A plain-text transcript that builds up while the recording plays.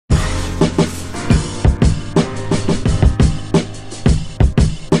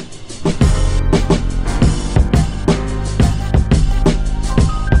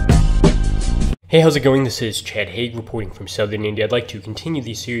Hey, how's it going? This is Chad Haig reporting from Southern India. I'd like to continue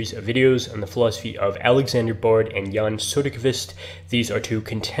the series of videos on the philosophy of Alexander Bard and Jan Soderqvist. These are two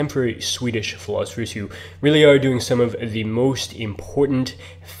contemporary Swedish philosophers who really are doing some of the most important,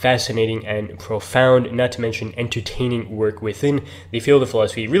 fascinating, and profound, not to mention entertaining work within the field of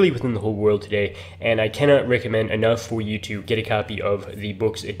philosophy, really within the whole world today. And I cannot recommend enough for you to get a copy of the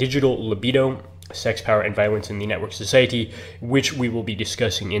books Digital Libido, Sex, Power, and Violence in the Network Society, which we will be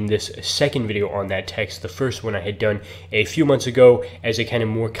discussing in this second video on that text. The first one I had done a few months ago as a kind of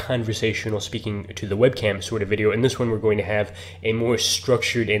more conversational, speaking to the webcam sort of video, and this one we're going to have a more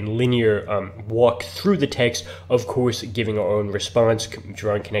structured and linear walk through the text, of course giving our own response,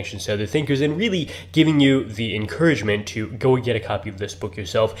 drawing connections to other thinkers, and really giving you the encouragement to go get a copy of this book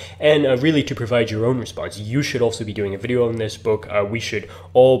yourself, and really to provide your own response. You should also be doing a video on this book. We should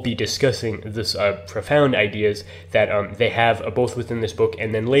all be discussing this profound ideas that they have both within this book,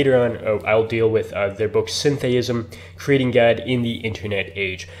 and then later on I'll deal with their book Syntheism, Creating God in the Internet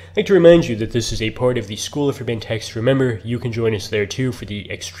Age. I'd like to remind you that this is a part of the School of Forbidden Text. Remember, you can join us there too for the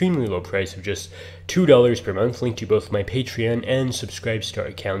extremely low price of just $2 per month, linked to both my Patreon and Subscribestar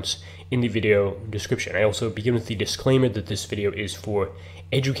accounts in the video description. I also begin with the disclaimer that this video is for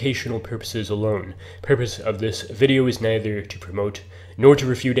educational purposes alone. Purpose of this video is neither to promote nor to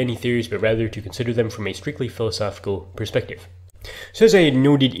refute any theories, but rather to consider them from a strictly philosophical perspective. So as I had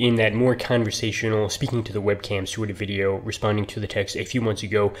noted in that more conversational, speaking to the webcam sort of video, responding to the text a few months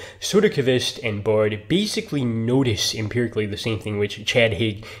ago, Soderqvist and Bard basically notice empirically the same thing which Chad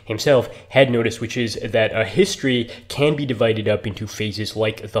Haig himself had noticed, which is that history can be divided up into phases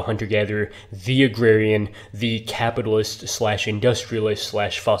like the hunter-gatherer, the agrarian, the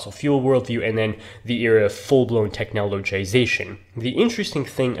capitalist/industrialist/fossil fuel worldview, and then the era of full-blown technologization. The interesting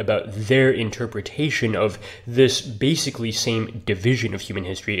thing about their interpretation of this basically same division of human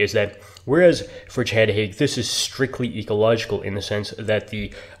history is that whereas for Chad Haig this is strictly ecological in the sense that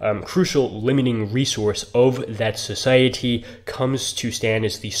the crucial limiting resource of that society comes to stand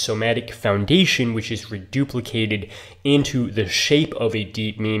as the somatic foundation, which is reduplicated into the shape of a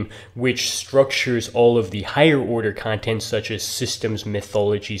deep meme, which structures all of the higher order content such as systems,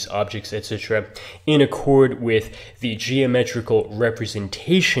 mythologies, objects, etc. in accord with the geometrical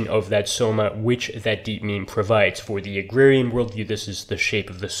representation of that soma which that deep meme provides. For the agrarian worldview, this is the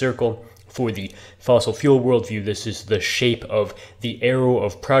shape of the circle. For the fossil fuel worldview, this is the shape of the arrow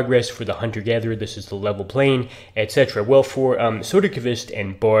of progress. For the hunter-gatherer, this is the level plane, etc. Well, for Soderqvist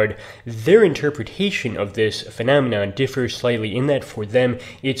and Bard, their interpretation of this phenomenon differs slightly in that for them,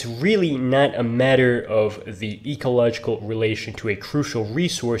 it's really not a matter of the ecological relation to a crucial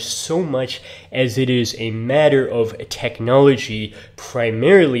resource so much as it is a matter of technology,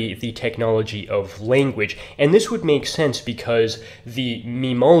 primarily the technology of language. And this would make sense because the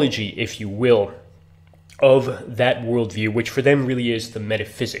memology, if you will, of that worldview, which for them really is the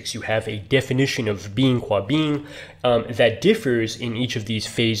metaphysics. You have a definition of being qua being that differs in each of these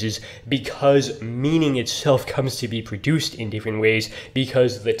phases because meaning itself comes to be produced in different ways,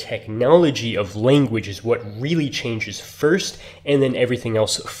 because the technology of language is what really changes first, and then everything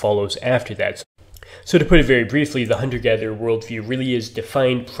else follows after that. So to put it very briefly, the hunter-gatherer worldview really is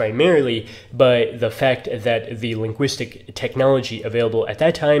defined primarily by the fact that the linguistic technology available at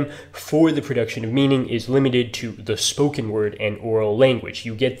that time for the production of meaning is limited to the spoken word and oral language.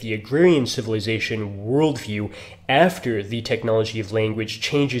 You get the agrarian civilization worldview after the technology of language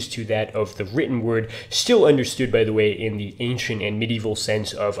changes to that of the written word, still understood, by the way, in the ancient and medieval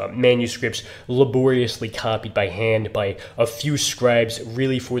sense of manuscripts laboriously copied by hand by a few scribes,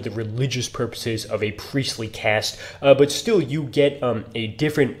 really for the religious purposes of a priestly caste, but still you get a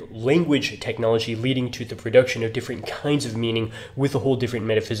different language technology leading to the production of different kinds of meaning with a whole different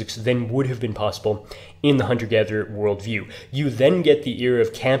metaphysics than would have been possible in the hunter-gatherer worldview. You then get the era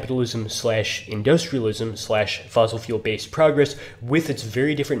of capitalism/industrialism/fossil fuel-based progress with its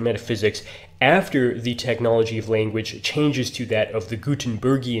very different metaphysics after the technology of language changes to that of the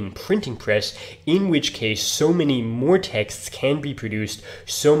Gutenbergian printing press, in which case so many more texts can be produced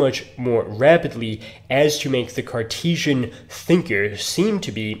so much more rapidly as to make the Cartesian thinker seem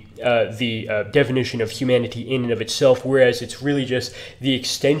to be the definition of humanity in and of itself, whereas it's really just the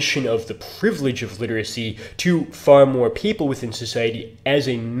extension of the privilege of literacy to far more people within society as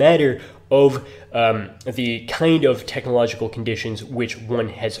a matter of the kind of technological conditions which one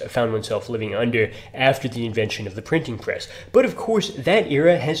has found oneself living under after the invention of the printing press. But of course, that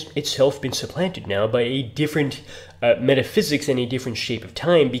era has itself been supplanted now by a different metaphysics in a different shape of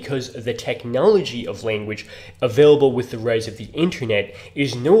time, because the technology of language available with the rise of the internet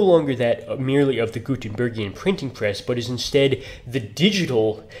is no longer that merely of the Gutenbergian printing press, but is instead the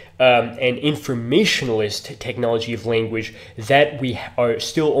digital and informationalist technology of language that we are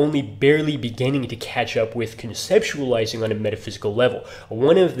still only barely beginning to catch up with conceptualizing on a metaphysical level.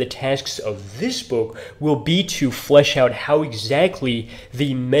 One of the tasks of this book will be to flesh out how exactly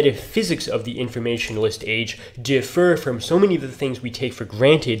the metaphysics of the informationalist age differ from so many of the things we take for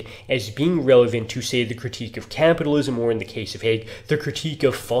granted as being relevant to, say, the critique of capitalism, or in the case of Hegel, the critique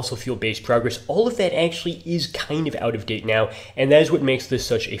of fossil fuel-based progress. All of that actually is kind of out of date now, and that is what makes this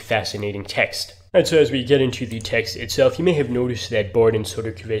such a fascinating text. Alright, so as we get into the text itself, you may have noticed that Bard and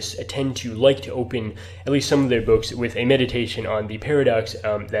Soderqvist tend to like to open at least some of their books with a meditation on the paradox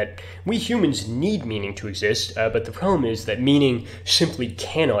that we humans need meaning to exist, but the problem is that meaning simply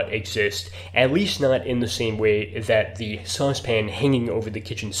cannot exist, at least not in the same way that the saucepan hanging over the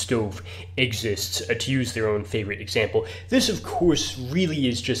kitchen stove exists, to use their own favorite example. This, of course, really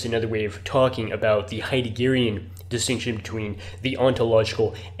is just another way of talking about the Heideggerian distinction between the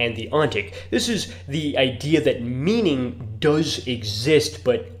ontological and the ontic. This is the idea that meaning does exist,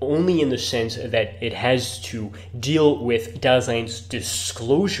 but only in the sense that it has to deal with Dasein's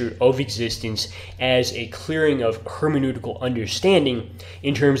disclosure of existence as a clearing of hermeneutical understanding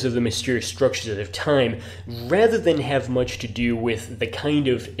in terms of the mysterious structures of time, rather than have much to do with the kind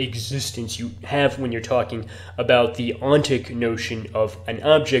of existence you have when you're talking about the ontic notion of an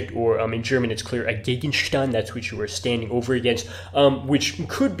object, or in German it's clear, a Gegenstand, that's what you are standing over against, which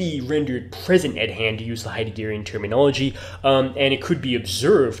could be rendered present at hand, to use the Heideggerian terminology, and it could be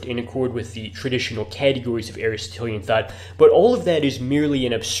observed in accord with the traditional categories of Aristotelian thought, but all of that is merely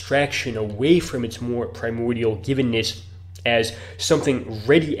an abstraction away from its more primordial givenness as something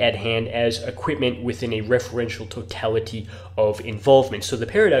ready at hand, as equipment within a referential totality of involvement. So the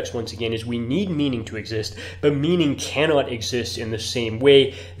paradox, once again, is we need meaning to exist, but meaning cannot exist in the same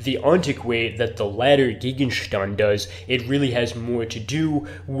way, the ontic way, that the latter Gegenstand does. It really has more to do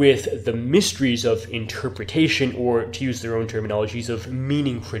with the mysteries of interpretation, or, to use their own terminologies, of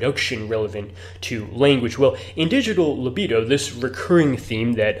meaning production relevant to language. Well, in Digital Libido, this recurring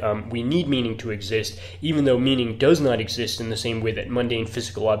theme that we need meaning to exist, even though meaning does not exist in the same way that mundane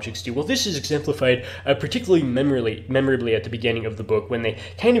physical objects do, well, this is exemplified particularly memorably at the beginning of the book, when they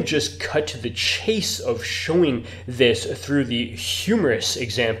kind of just cut to the chase of showing this through the humorous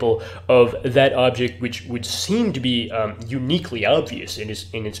example of that object which would seem to be uniquely obvious in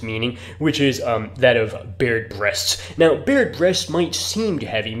its meaning, which is that of bared breasts. Now, bared breasts might seem to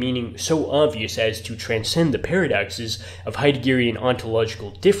have a meaning so obvious as to transcend the paradoxes of Heideggerian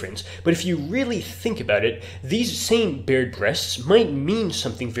ontological difference, but if you really think about it, these same bared breasts might mean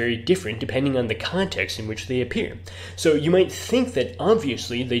something very different depending on the context in which they appear. So you might think that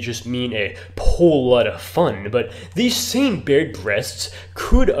obviously they just mean a whole lot of fun, but these same bared breasts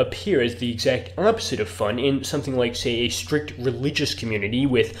could appear as the exact opposite of fun in something like, say, a strict religious community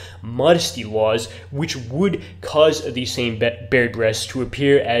with modesty laws, which would cause these same bared breasts to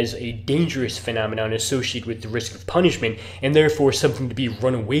appear as a dangerous phenomenon associated with the risk of punishment, and therefore something to be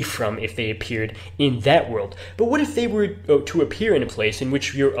run away from if they appeared in that world. But what if they were to appear in a place in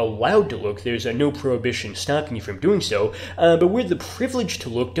which you're allowed to look? There's no prohibition stopping you from doing so, but where the privilege to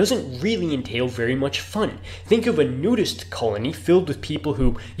look doesn't really entail very much fun. Think of a nudist colony filled with people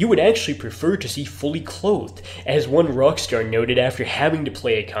who you would actually prefer to see fully clothed, as one rock star noted after having to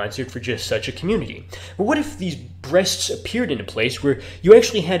play a concert for just such a community. But what if these breasts appeared in a place where you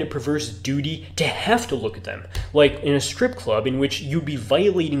actually had a perverse duty to have to look at them, like in a strip club in which you'd be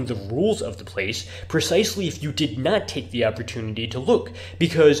violating the rules of the place precisely if you did not take the opportunity to look,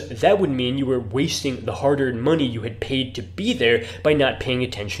 because that would mean you were wasting the hard-earned money you had paid to be there by not paying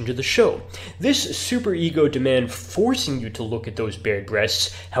attention to the show. This superego demand forcing you to look at those bared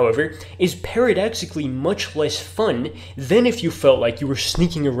breasts, however, is paradoxically much less fun than if you felt like you were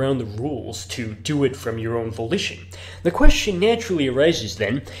sneaking around the rules to do it from your own volition. The question naturally arises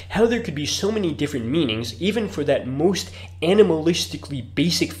then, how there could be so many different meanings even for that most animalistically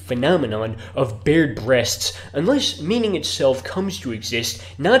basic phenomenon of bared breasts, unless meaning itself comes to exist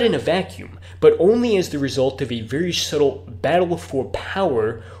not in a vacuum, but only as the result of a very subtle battle for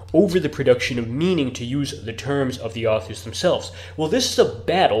power over the production of meaning, to use the terms of the authors themselves. Well, this is a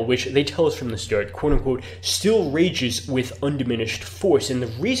battle which, they tell us from the start, quote-unquote, still rages with undiminished force, and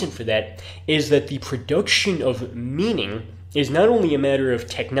the reason for that is that the production of meaning is not only a matter of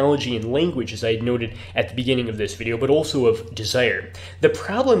technology and language, as I had noted at the beginning of this video, but also of desire. The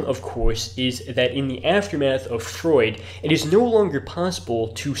problem, of course, is that in the aftermath of Freud, it is no longer possible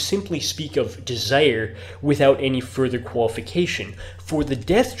to simply speak of desire without any further qualification, for the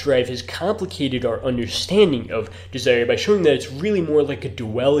death drive has complicated our understanding of desire by showing that it's really more like a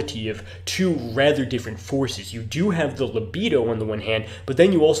duality of two rather different forces. You do have the libido on the one hand, but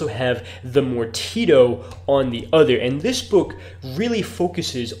then you also have the mortido on the other, and this book really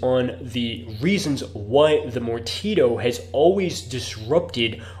focuses on the reasons why the mortido has always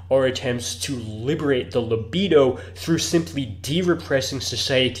disrupted our attempts to liberate the libido through simply de-repressing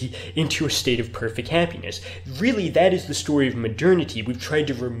society into a state of perfect happiness. Really, that is the story of modernity. We've tried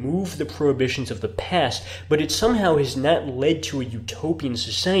to remove the prohibitions of the past, but it somehow has not led to a utopian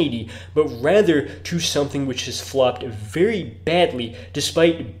society, but rather to something which has flopped very badly,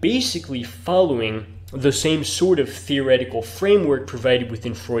 despite basically following the same sort of theoretical framework provided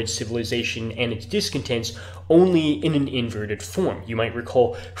within Freud's Civilization and its Discontents, only in an inverted form. You might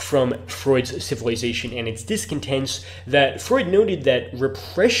recall from Freud's Civilization and its Discontents that Freud noted that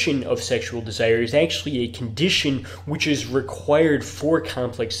repression of sexual desire is actually a condition which is required for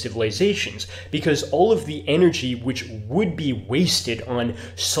complex civilizations, because all of the energy which would be wasted on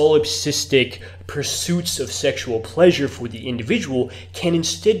solipsistic pursuits of sexual pleasure for the individual can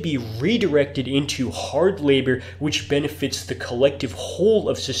instead be redirected into hard labor which benefits the collective whole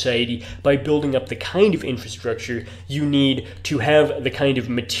of society by building up the kind of infrastructure you need to have the kind of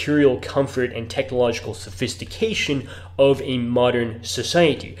material comfort and technological sophistication of a modern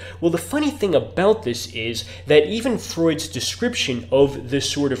society. Well, the funny thing about this is that even Freud's description of this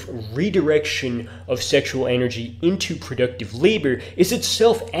sort of redirection of sexual energy into productive labor is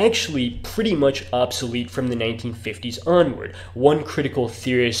itself actually pretty much obsolete from the 1950s onward. One critical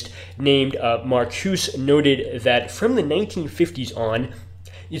theorist named Marcuse noted that from the 1950s on,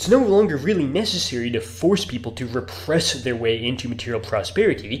 it's no longer really necessary to force people to repress their way into material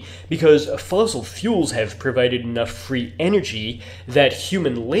prosperity, because fossil fuels have provided enough free energy that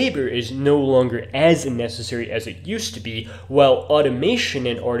human labor is no longer as necessary as it used to be, while automation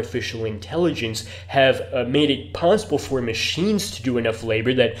and artificial intelligence have made it possible for machines to do enough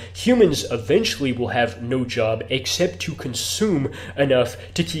labor that humans eventually will have no job except to consume enough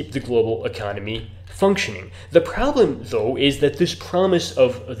to keep the global economy functioning. The problem, though, is that this promise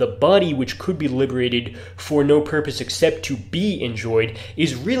of the body which could be liberated for no purpose except to be enjoyed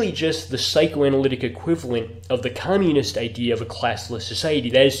is really just the psychoanalytic equivalent of the communist idea of a classless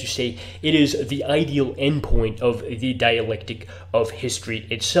society. That is to say, it is the ideal endpoint of the dialectic of history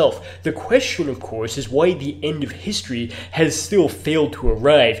itself. The question, of course, is why the end of history has still failed to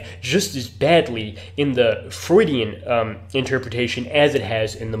arrive just as badly in the Freudian interpretation as it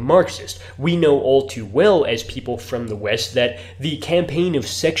has in the Marxist. We know all too well as people from the West that the campaign of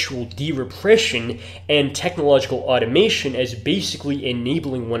sexual de-repression and technological automation as basically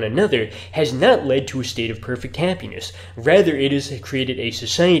enabling one another has not led to a state of perfect happiness. Rather, it has created a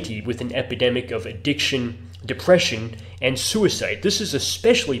society with an epidemic of addiction, depression, and suicide. This is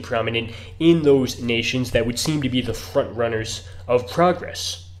especially prominent in those nations that would seem to be the front runners of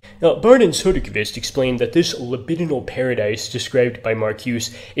progress. Now, Bard and Soderqvist explained that this libidinal paradise described by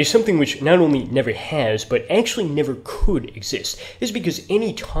Marcuse is something which not only never has, but actually never could exist. This is because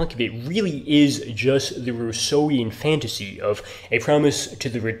any talk of it really is just the Rousseauian fantasy of a promise to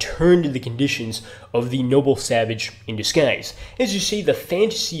the return to the conditions of the noble savage in disguise. As you see, the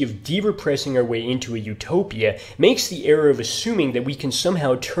fantasy of de-repressing our way into a utopia makes the error of assuming that we can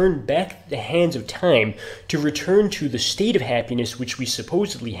somehow turn back the hands of time to return to the state of happiness which we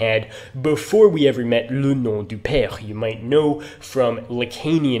supposedly had before we ever met le nom du père. You might know from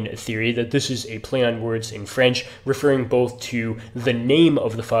Lacanian theory that this is a play on words in French, referring both to the name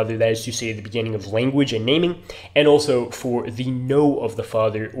of the father, that is to say the beginning of language and naming, and also for the no of the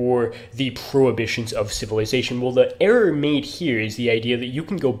father, or the prohibitions of civilization. Well, the error made here is the idea that you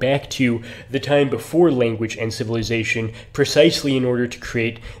can go back to the time before language and civilization precisely in order to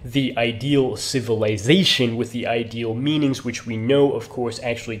create the ideal civilization with the ideal meanings, which we know, of course,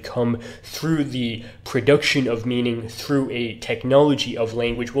 actually come through the production of meaning through a technology of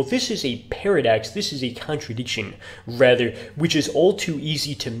language. Well, this is a paradox, this is a contradiction, rather, which is all too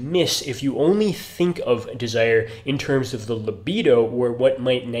easy to miss if you only think of desire in terms of the libido, or what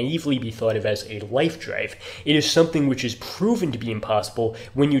might naively be thought of as a life drive. It is something which is proven to be impossible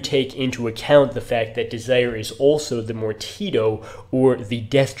when you take into account the fact that desire is also the mortido, or the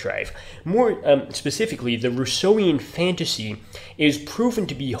death drive. More specifically, the Rousseauian fantasy is proven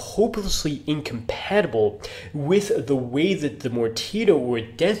to be be hopelessly incompatible with the way that the mortido or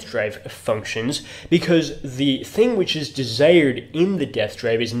death drive functions, because the thing which is desired in the death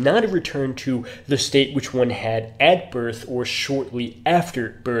drive is not a return to the state which one had at birth or shortly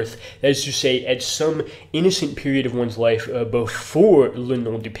after birth, that is to say, at some innocent period of one's life before le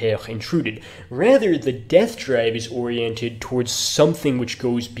nom du père intruded. Rather, the death drive is oriented towards something which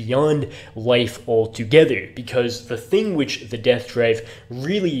goes beyond life altogether, because the thing which the death drive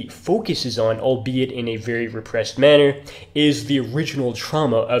really focuses on, albeit in a very repressed manner, is the original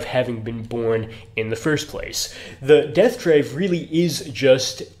trauma of having been born in the first place. The death drive really is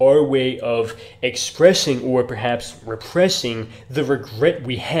just our way of expressing, or perhaps repressing, the regret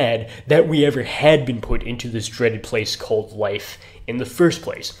we had that we ever had been put into this dreaded place called life in the first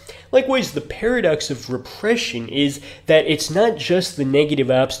place. Likewise, the paradox of repression is that it's not just the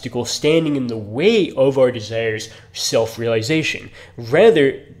negative obstacle standing in the way of our desires' self-realization.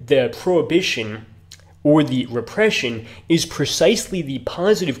 Rather, the prohibition or the repression is precisely the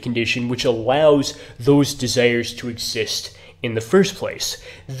positive condition which allows those desires to exist in the first place.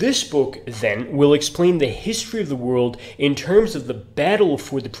 This book, then, will explain the history of the world in terms of the battle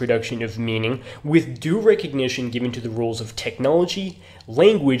for the production of meaning, with due recognition given to the roles of technology,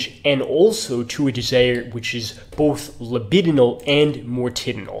 language, and also to a desire which is both libidinal and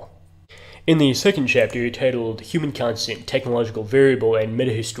mortidinal. In the second chapter, titled Human Constant, Technological Variable, and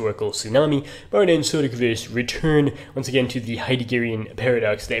Metahistorical Tsunami, Bard and Soderqvist return once again to the Heideggerian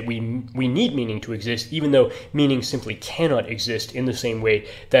paradox that we need meaning to exist, even though meaning simply cannot exist in the same way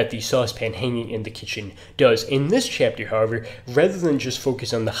that the saucepan hanging in the kitchen does. In this chapter, however, rather than just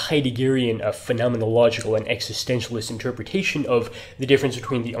focus on the Heideggerian phenomenological and existentialist interpretation of the difference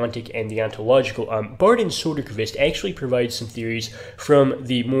between the ontic and the ontological, Bard and Soderqvist actually provide some theories from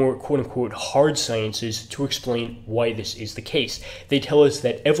the more quote-unquote hard sciences to explain why this is the case. They tell us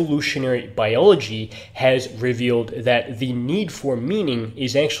that evolutionary biology has revealed that the need for meaning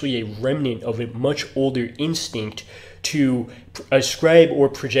is actually a remnant of a much older instinct to ascribe or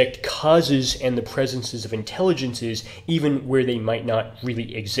project causes and the presences of intelligences even where they might not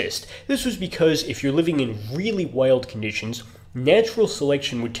really exist. This was because if you're living in really wild conditions, natural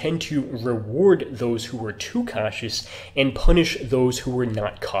selection would tend to reward those who were too cautious and punish those who were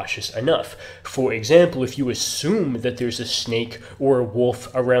not cautious enough. For example, if you assume that there's a snake or a wolf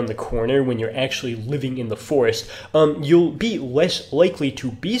around the corner when you're actually living in the forest, you'll be less likely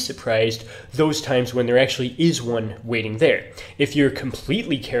to be surprised those times when there actually is one waiting there. If you're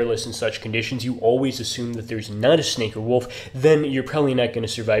completely careless in such conditions, you always assume that there's not a snake or wolf, then you're probably not going to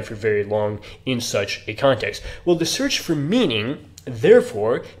survive for very long in such a context. Well, the search for meaning,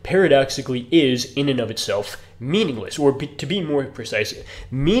 therefore, paradoxically is, in and of itself, meaningless. Or to be more precise,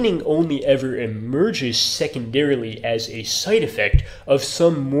 meaning only ever emerges secondarily as a side effect of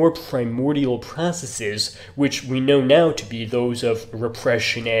some more primordial processes, which we know now to be those of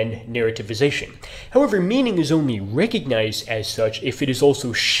repression and narrativization. However, meaning is only recognized as such if it is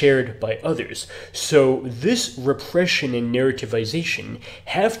also shared by others. So this repression and narrativization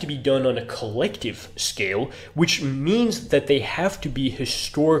have to be done on a collective scale, which means that they have to be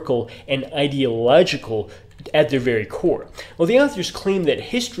historical and ideological at their very core. Well, the authors claim that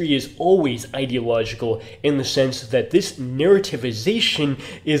history is always ideological in the sense that this narrativization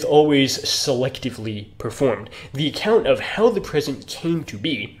is always selectively performed. The account of how the present came to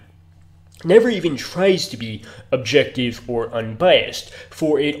be never even tries to be objective or unbiased,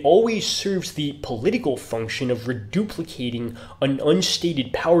 for it always serves the political function of reduplicating an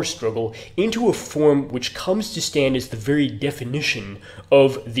unstated power struggle into a form which comes to stand as the very definition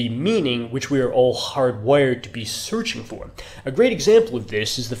of the meaning which we are all hardwired to be searching for. A great example of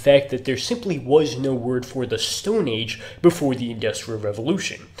this is the fact that there simply was no word for the Stone Age before the Industrial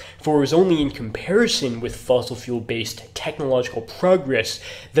Revolution, for it was only in comparison with fossil fuel-based technological progress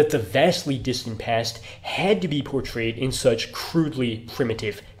that the vastly distant past had to be portrayed in such crudely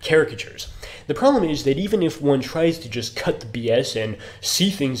primitive caricatures. The problem is that even if one tries to just cut the BS and see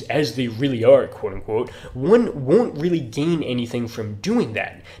things as they really are, quote unquote, one won't really gain anything from doing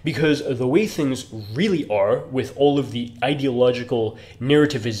that, because the way things really are, with all of the ideological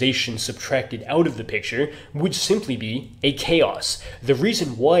narrativization subtracted out of the picture, would simply be a chaos. The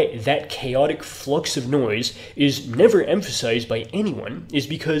reason why that chaotic flux of noise is never emphasized by anyone is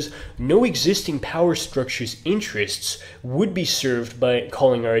because no no existing power structure's interests would be served by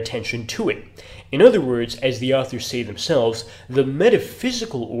calling our attention to it. In other words, as the authors say themselves, the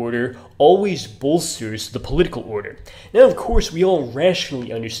metaphysical order always bolsters the political order. Now, of course, we all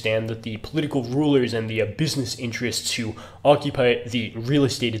rationally understand that the political rulers and the business interests who occupy the real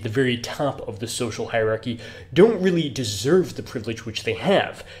estate at the very top of the social hierarchy don't really deserve the privilege which they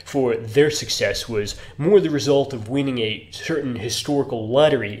have, for their success was more the result of winning a certain historical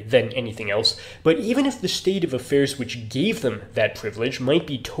lottery than anything else. But even if the state of affairs which gave them that privilege might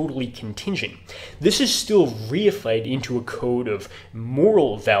be totally contingent, this is still reified into a code of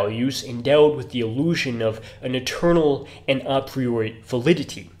moral values endowed with the illusion of an eternal and a priori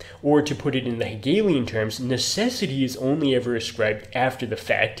validity. Or to put it in the Hegelian terms, necessity is only ever ascribed after the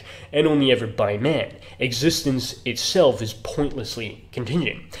fact and only ever by man. Existence itself is pointlessly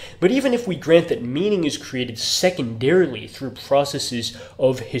contingent. But even if we grant that meaning is created secondarily through processes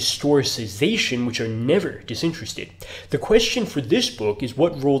of historicization which are never disinterested, the question for this book is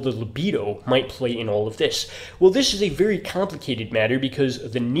what role the libido might play in all of this. Well, this is a very complicated matter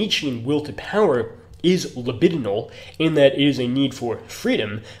because the Nietzschean will to power is libidinal in that it is a need for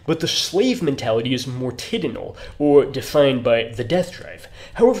freedom, but the slave mentality is mortidinal, or defined by the death drive.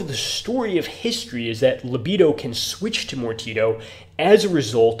 However, the story of history is that libido can switch to mortido as a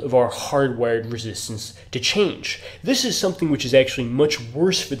result of our hardwired resistance to change. This is something which is actually much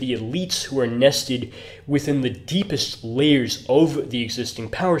worse for the elites who are nested within the deepest layers of the existing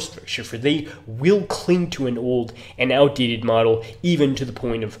power structure, for they will cling to an old and outdated model even to the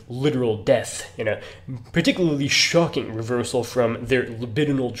point of literal death, in a particularly shocking reversal from their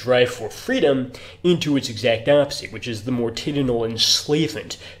libidinal drive for freedom into its exact opposite, which is the mortidinal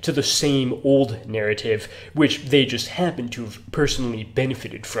enslavement to the same old narrative which they just happen to have personally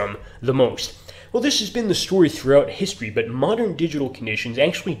benefited from the most. Well, this has been the story throughout history, but modern digital conditions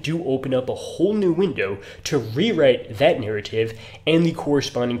actually do open up a whole new window to rewrite that narrative and the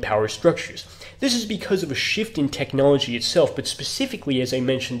corresponding power structures. This is because of a shift in technology itself, but specifically, as I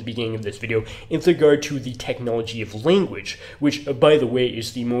mentioned at the beginning of this video, in regard to the technology of language, which, by the way,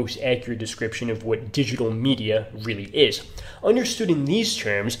 is the most accurate description of what digital media really is. Understood in these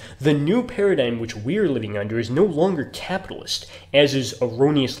terms, the new paradigm which we are living under is no longer capitalist, as is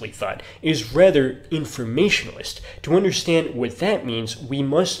erroneously thought. It is rather informationalist. To understand what that means, we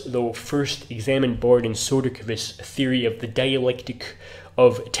must, though, first examine Bard and Soderqvist's theory of the dialectic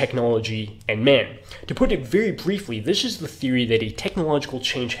of technology and man. To put it very briefly, this is the theory that a technological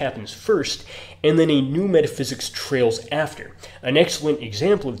change happens first and then a new metaphysics trails after. An excellent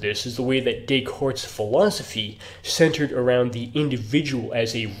example of this is the way that Descartes' philosophy, centered around the individual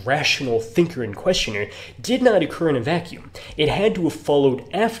as a rational thinker and questioner, did not occur in a vacuum. It had to have followed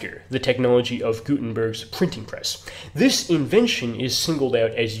after the technology of Gutenberg's printing press. This invention is singled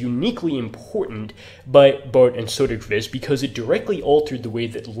out as uniquely important by Bard and Soderqvist because it directly altered the way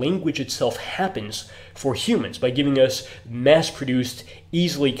that language itself happens for humans by giving us mass-produced,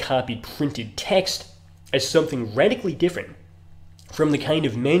 easily copied printed text as something radically different from the kind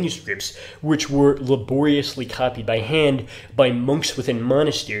of manuscripts which were laboriously copied by hand by monks within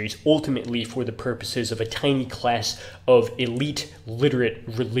monasteries, ultimately for the purposes of a tiny class of elite, literate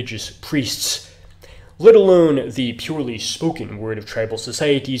religious priests, let alone the purely spoken word of tribal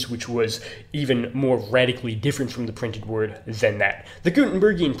societies, which was even more radically different from the printed word than that. The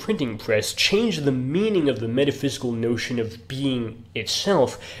Gutenbergian printing press changed the meaning of the metaphysical notion of being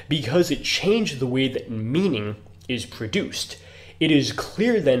itself because it changed the way that meaning is produced. It is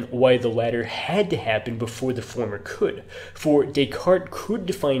clear then why the latter had to happen before the former could, for Descartes could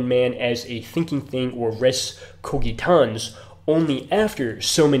define man as a thinking thing, or res cogitans, only after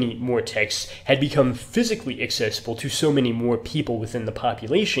so many more texts had become physically accessible to so many more people within the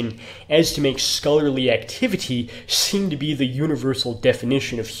population as to make scholarly activity seem to be the universal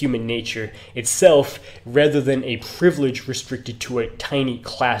definition of human nature itself, rather than a privilege restricted to a tiny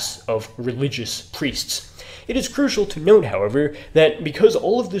class of religious priests. It is crucial to note, however, that because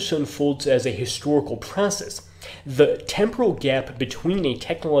all of this unfolds as a historical process, the temporal gap between a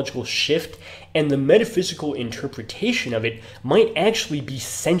technological shift and the metaphysical interpretation of it might actually be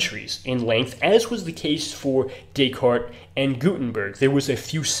centuries in length, as was the case for Descartes and Gutenberg. There was a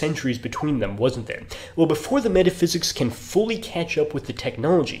few centuries between them, wasn't there? Well, before the metaphysics can fully catch up with the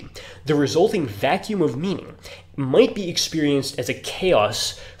technology, the resulting vacuum of meaning might be experienced as a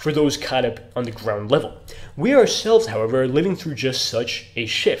chaos for those caught up on the ground level. We ourselves, however, are living through just such a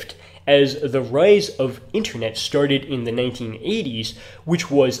shift, as the rise of internet started in the 1980s,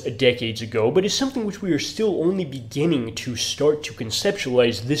 which was decades ago, but is something which we are still only beginning to start to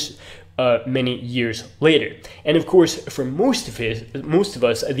conceptualize this many years later. And of course, for most of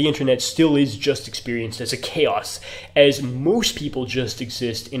us, the internet still is just experienced as a chaos, as most people just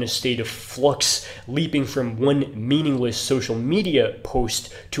exist in a state of flux, leaping from one meaningless social media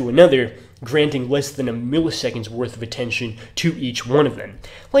post to another, granting less than a millisecond's worth of attention to each one of them.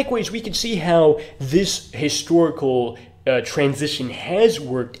 Likewise, we can see how this historical transition has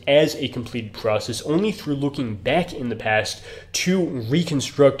worked as a completed process only through looking back in the past to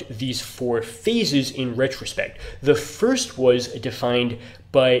reconstruct these 4 phases in retrospect. The first was defined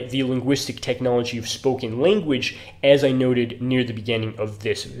by the linguistic technology of spoken language, as I noted near the beginning of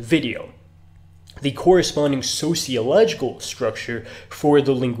this video. The corresponding sociological structure for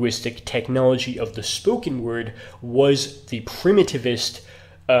the linguistic technology of the spoken word was the primitivist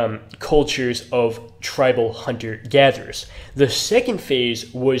cultures of tribal hunter-gatherers. The second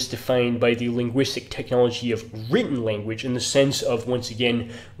phase was defined by the linguistic technology of written language in the sense of, once again,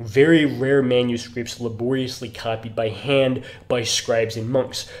 very rare manuscripts laboriously copied by hand by scribes and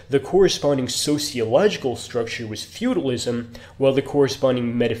monks. The corresponding sociological structure was feudalism, while the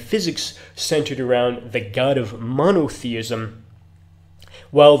corresponding metaphysics centered around the god of monotheism,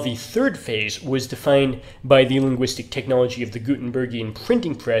 while the third phase was defined by the linguistic technology of the Gutenbergian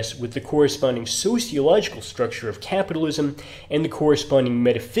printing press with the corresponding sociological structure of capitalism and the corresponding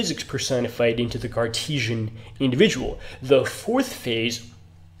metaphysics personified into the Cartesian individual. The fourth phase,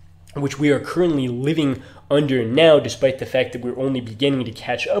 which we are currently living under now, despite the fact that we're only beginning to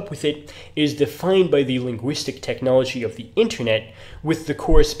catch up with it, is defined by the linguistic technology of the internet with the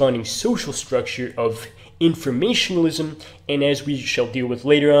corresponding social structure of informationalism, and as we shall deal with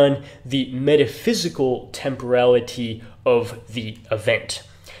later on, the metaphysical temporality of the event.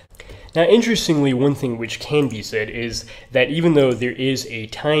 Now, interestingly, one thing which can be said is that even though there is a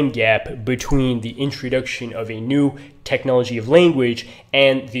time gap between the introduction of a new technology of language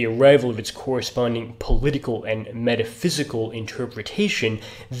and the arrival of its corresponding political and metaphysical interpretation,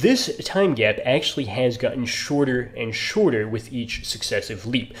 this time gap actually has gotten shorter and shorter with each successive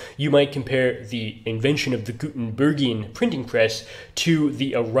leap. You might compare the invention of the Gutenbergian printing press to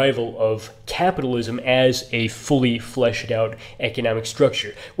the arrival of capitalism as a fully fleshed out economic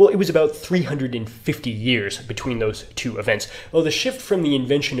structure. Well, it was about 350 years between those two events. Well, the shift from the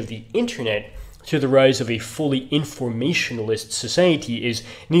invention of the internet to the rise of a fully informationalist society is,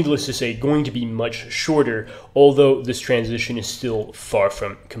 needless to say, going to be much shorter, although this transition is still far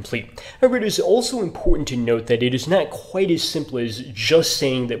from complete. However, it is also important to note that it is not quite as simple as just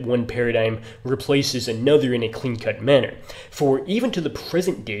saying that one paradigm replaces another in a clean-cut manner. For even to the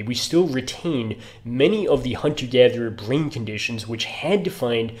present day, we still retain many of the hunter-gatherer brain conditions which had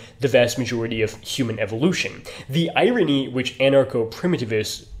defined the vast majority of human evolution. The irony which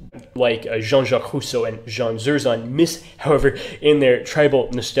anarcho-primitivists like Jean-Jacques Rousseau and Jean Zerzan miss, however, in their tribal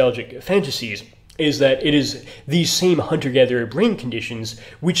nostalgic fantasies, is that it is these same hunter-gatherer brain conditions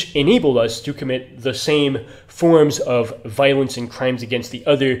which enable us to commit the same forms of violence and crimes against the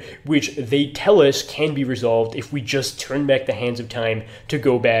other, which they tell us can be resolved if we just turn back the hands of time to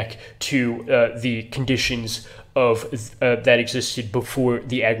go back to the conditions of that existed before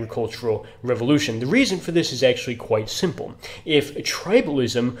the agricultural revolution. The reason for this is actually quite simple. If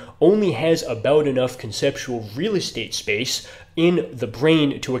tribalism only has about enough conceptual real estate space in the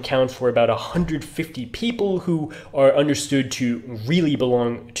brain to account for about 150 people who are understood to really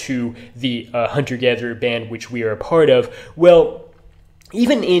belong to the hunter-gatherer band which we are a part of, well,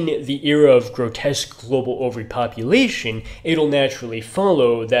 even in the era of grotesque global overpopulation, it'll naturally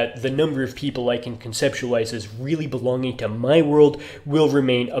follow that the number of people I can conceptualize as really belonging to my world will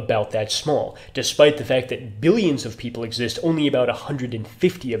remain about that small. Despite the fact that billions of people exist, only about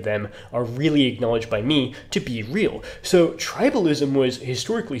 150 of them are really acknowledged by me to be real. So tribalism was,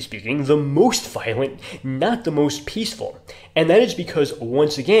 historically speaking, the most violent, not the most peaceful. And that is because,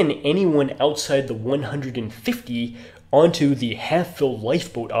 once again, anyone outside the 150 onto the half-filled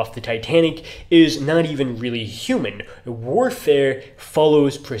lifeboat off the Titanic is not even really human. Warfare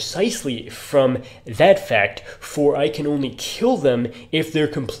follows precisely from that fact, for I can only kill them if they're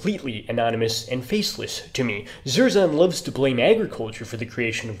completely anonymous and faceless to me. Zerzan loves to blame agriculture for the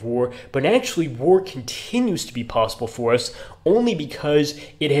creation of war, but actually war continues to be possible for us only because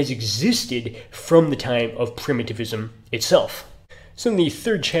it has existed from the time of primitivism itself. So in the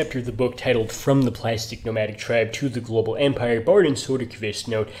third chapter of the book, titled From the Plastic Nomadic Tribe to the Global Empire, Bard and Soderqvist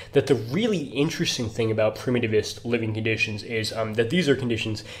note that the really interesting thing about primitivist living conditions is that these are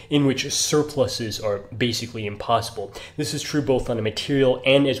conditions in which surpluses are basically impossible. This is true both on a material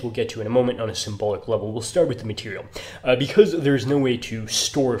and, as we'll get to in a moment, on a symbolic level. We'll start with the material. Because there's no way to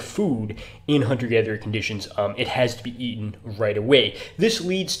store food in hunter-gatherer conditions, it has to be eaten right away. This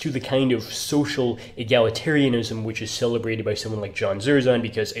leads to the kind of social egalitarianism which is celebrated by someone like John Zerzan,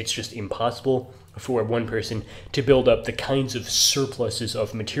 because it's just impossible for one person to build up the kinds of surpluses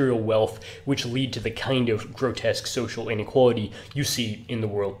of material wealth which lead to the kind of grotesque social inequality you see in the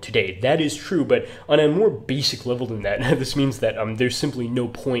world today. That is true, but on a more basic level than that, this means that there's simply no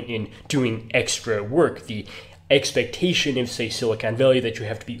point in doing extra work. The expectation of, say, Silicon Valley that you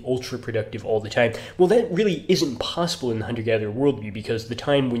have to be ultra productive all the time, well, that really isn't possible in the hunter-gatherer worldview, because the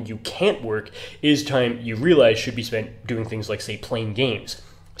time when you can't work is time you realize should be spent doing things like, say, playing games.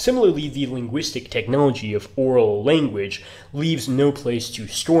 Similarly, the linguistic technology of oral language leaves no place to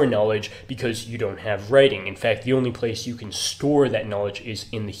store knowledge because you don't have writing. In fact, the only place you can store that knowledge is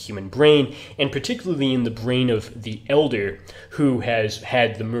in the human brain, and particularly in the brain of the elder, who has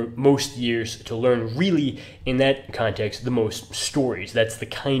had the most years to learn, really, in that context, the most stories. That's the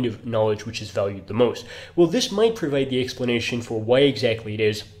kind of knowledge which is valued the most. Well, this might provide the explanation for why exactly it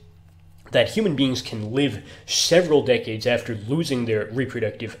is that human beings can live several decades after losing their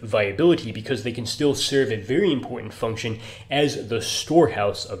reproductive viability, because they can still serve a very important function as the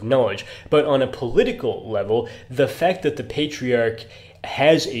storehouse of knowledge. But on a political level, the fact that the patriarch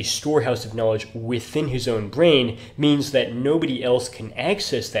has a storehouse of knowledge within his own brain means that nobody else can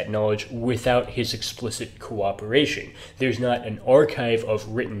access that knowledge without his explicit cooperation. There's not an archive of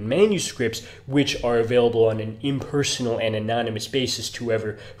written manuscripts which are available on an impersonal and anonymous basis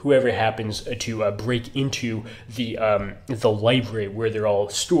to whoever happens to break into the library where they're all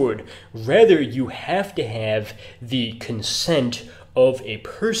stored. Rather, you have to have the consent of a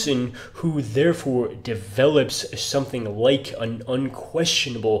person who therefore develops something like an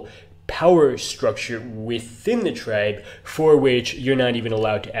unquestionable power structure within the tribe for which you're not even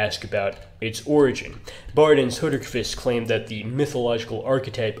allowed to ask about its origin. Bard and Soderqvist claim that the mythological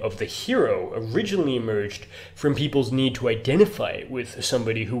archetype of the hero originally emerged from people's need to identify with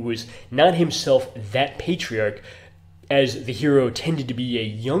somebody who was not himself that patriarch, as the hero tended to be a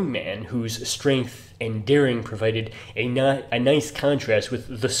young man whose strength and daring provided a nice contrast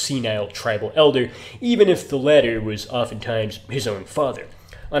with the senile tribal elder, even if the latter was oftentimes his own father.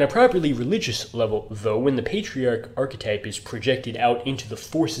 On a properly religious level, though, when the patriarch archetype is projected out into the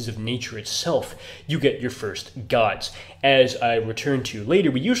forces of nature itself, you get your first gods. As I return to later,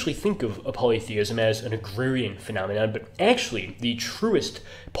 we usually think of polytheism as an agrarian phenomenon, but actually the truest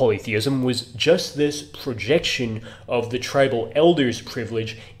polytheism was just this projection of the tribal elder's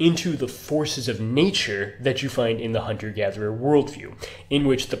privilege into the forces of nature that you find in the hunter-gatherer worldview, in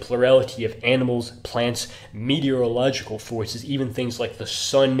which the plurality of animals, plants, meteorological forces, even things like the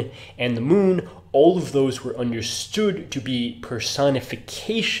sun and the moon, all of those were understood to be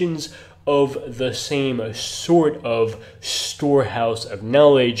personifications of the same sort of storehouse of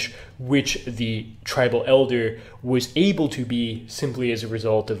knowledge which the tribal elder was able to be simply as a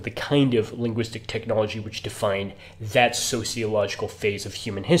result of the kind of linguistic technology which defined that sociological phase of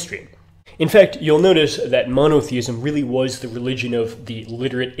human history. In fact, you'll notice that monotheism really was the religion of the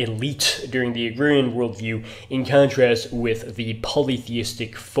literate elite during the agrarian worldview, in contrast with the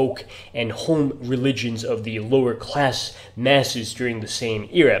polytheistic folk and home religions of the lower class masses during the same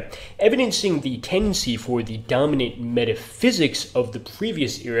era, evidencing the tendency for the dominant metaphysics of the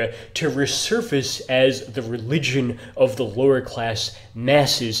previous era to resurface as the religion of the lower class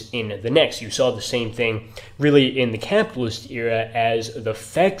masses in the next. You saw the same thing really in the capitalist era, as the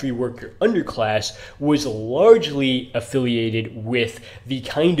factory worker underclass was largely affiliated with the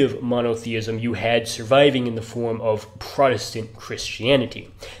kind of monotheism you had surviving in the form of Protestant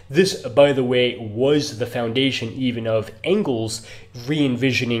Christianity. This, by the way, was the foundation even of Engels'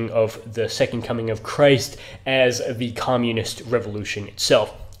 re-envisioning of the second coming of Christ as the communist revolution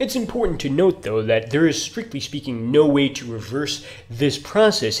itself. It's important to note, though, that there is, strictly speaking, no way to reverse this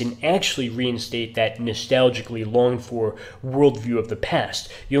process and actually reinstate that nostalgically longed-for worldview of the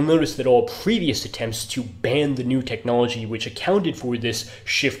past. You'll notice that all previous attempts to ban the new technology which accounted for this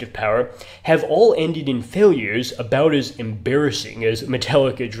shift of power have all ended in failures about as embarrassing as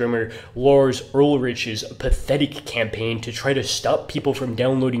Metallica drummer Lars Ulrich's pathetic campaign to try to stop people from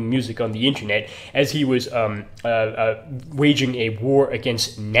downloading music on the internet as he was waging a war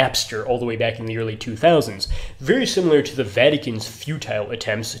against Napster all the way back in the early 2000s, very similar to the Vatican's futile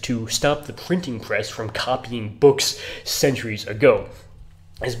attempts to stop the printing press from copying books centuries ago.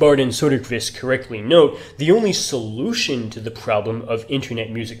 As Bard and Soderqvist correctly note, the only solution to the problem of internet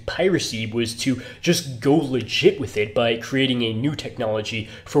music piracy was to just go legit with it by creating a new technology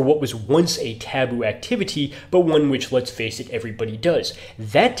for what was once a taboo activity, but one which, let's face it, everybody does.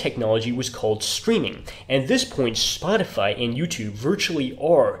 That technology was called streaming, and at this point Spotify and YouTube virtually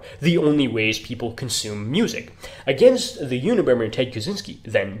are the only ways people consume music. Against the Unabomber Ted Kaczynski,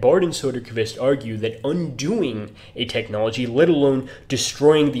 then, Bard and Soderqvist argue that undoing a technology, let alone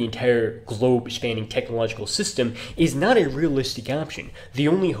destroying the entire globe-spanning technological system, is not a realistic option. The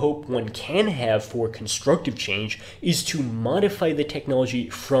only hope one can have for constructive change is to modify the technology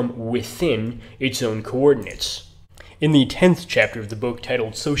from within its own coordinates. In the 10th chapter of the book,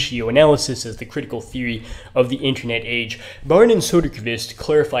 titled Socioanalysis as the Critical Theory of the Internet Age, Bard and Soderqvist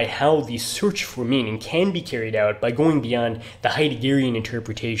clarify how the search for meaning can be carried out by going beyond the Heideggerian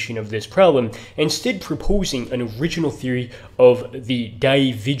interpretation of this problem, instead proposing an original theory of the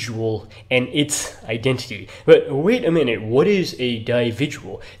individual and its identity. But wait a minute, what is a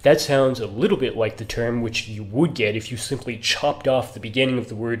individual? That sounds a little bit like the term which you would get if you simply chopped off the beginning of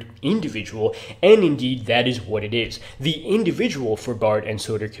the word individual, and indeed that is what it is. The individual for Bard and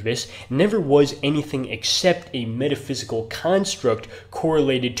Soderqvist never was anything except a metaphysical construct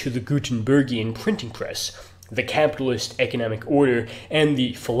correlated to the Gutenbergian printing press, the capitalist economic order, and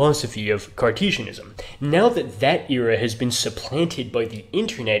the philosophy of Cartesianism. Now that that era has been supplanted by the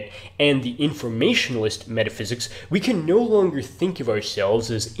internet and the informationalist metaphysics, we can no longer think of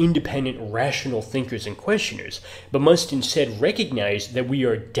ourselves as independent rational thinkers and questioners, but must instead recognize that we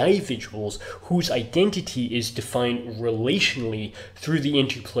are individuals whose identity is defined relationally through the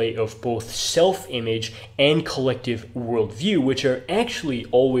interplay of both self-image and collective worldview, which are actually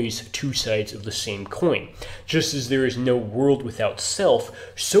always two sides of the same coin. Just as there is no world without self,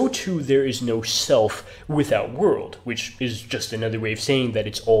 so too there is no self without world, which is just another way of saying that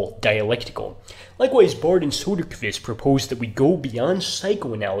it's all dialectical. Likewise, Bard and Soderqvist propose that we go beyond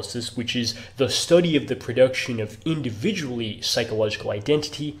psychoanalysis, which is the study of the production of individually psychological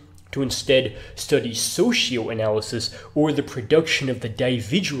identity, to instead study socioanalysis, or the production of the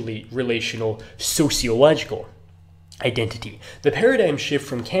individually relational sociological identity. The paradigm shift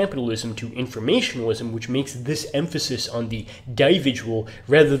from capitalism to informationalism, which makes this emphasis on the individual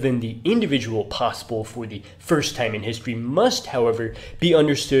rather than the individual possible for the first time in history, must, however, be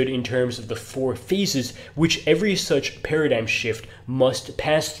understood in terms of the four phases which every such paradigm shift must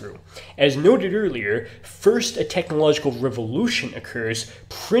pass through. As noted earlier, first a technological revolution occurs,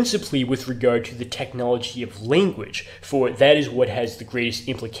 principally with regard to the technology of language, for that is what has the greatest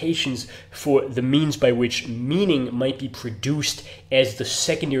implications for the means by which meaning might be produced as the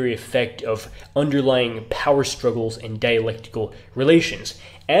secondary effect of underlying power struggles and dialectical relations.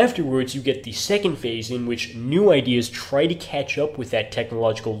 Afterwards, you get the second phase in which new ideas try to catch up with that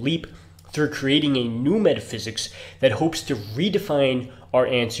technological leap through creating a new metaphysics that hopes to redefine our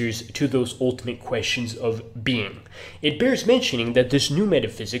answers to those ultimate questions of being. It bears mentioning that this new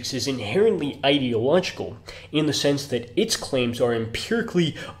metaphysics is inherently ideological in the sense that its claims are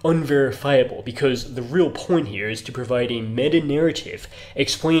empirically unverifiable, because the real point here is to provide a meta-narrative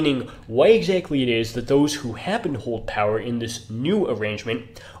explaining why exactly it is that those who happen to hold power in this new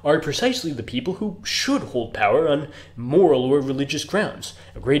arrangement are precisely the people who should hold power on moral or religious grounds.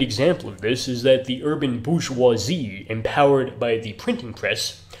 A great example of this is that the urban bourgeoisie, empowered by the printing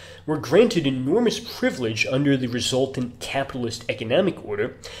press, were granted enormous privilege under the resultant capitalist economic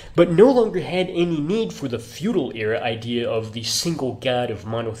order, but no longer had any need for the feudal era idea of the single god of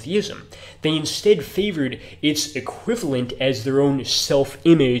monotheism. They instead favored its equivalent as their own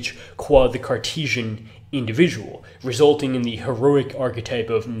self-image qua the Cartesian individual, resulting in the heroic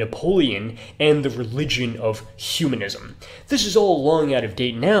archetype of Napoleon and the religion of humanism. This is all long out of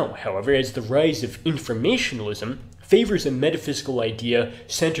date now, however, as the rise of informationalism favors a metaphysical idea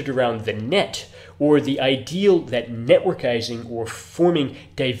centered around the net, or the ideal that networkizing or forming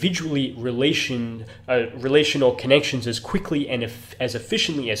individually relational connections as quickly and as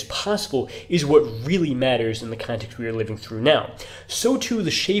efficiently as possible is what really matters in the context we are living through now. So too,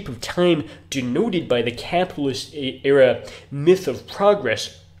 the shape of time denoted by the capitalist era myth of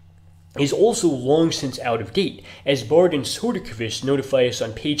progress is also long since out of date, as Bard and Soderqvist notify us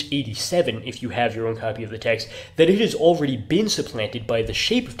on page 87, if you have your own copy of the text, that it has already been supplanted by the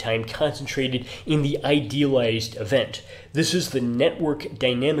shape of time concentrated in the idealized event. This is the network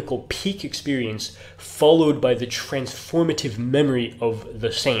dynamical peak experience followed by the transformative memory of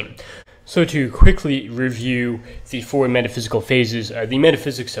the same. So to quickly review the four metaphysical phases, the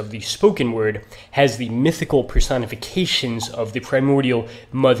metaphysics of the spoken word has the mythical personifications of the primordial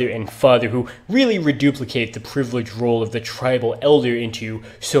mother and father who really reduplicate the privileged role of the tribal elder into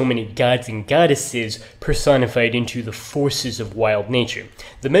so many gods and goddesses personified into the forces of wild nature.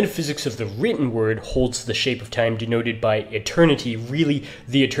 The metaphysics of the written word holds the shape of time denoted by eternity, really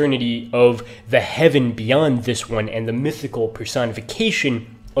the eternity of the heaven beyond this one, and the mythical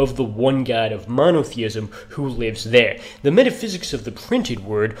personification of the one God of monotheism who lives there. The metaphysics of the printed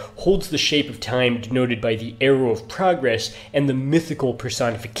word holds the shape of time denoted by the arrow of progress and the mythical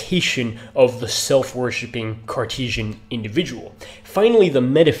personification of the self-worshipping Cartesian individual. Finally, the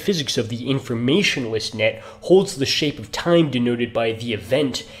metaphysics of the informationalist net holds the shape of time denoted by the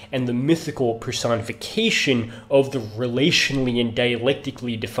event and the mythical personification of the relationally and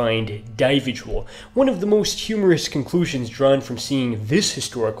dialectically defined individual. One of the most humorous conclusions drawn from seeing this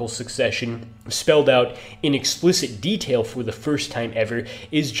historical succession spelled out in explicit detail for the first time ever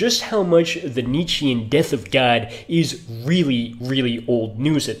is just how much the Nietzschean death of God is really, really old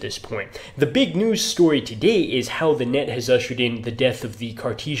news at this point. The big news story today is how the net has ushered in the death of the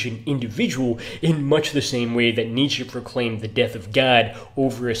Cartesian individual in much the same way that Nietzsche proclaimed the death of God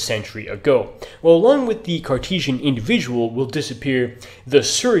over a century ago. Well, along with the Cartesian individual will disappear the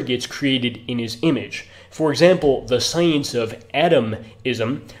surrogates created in his image. For example, the science of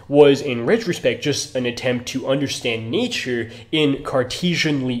atomism was in retrospect just an attempt to understand nature in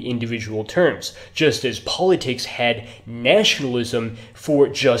Cartesianly individual terms, just as politics had nationalism for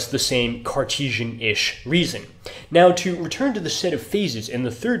just the same Cartesian-ish reason. Now, to return to the set of phases, in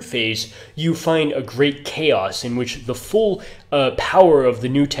the third phase, you find a great chaos in which the full power of the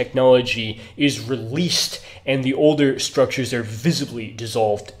new technology is released and the older structures are visibly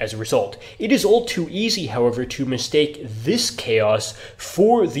dissolved as a result. It is all too easy, however, to mistake this chaos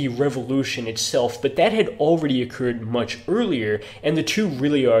for the revolution itself, but that had already occurred much earlier, and the two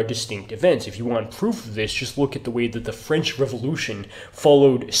really are distinct events. If you want proof of this, just look at the way that the French Revolution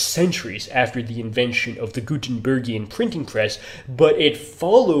followed centuries after the invention of the Gutenbergian printing press, but it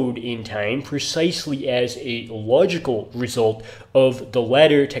followed in time precisely as a logical result of the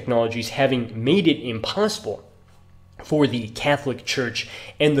latter technologies having made it impossible for the Catholic Church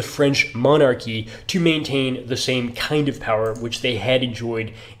and the French monarchy to maintain the same kind of power which they had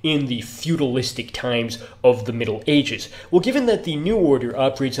enjoyed in the feudalistic times of the Middle Ages. Well, given that the new order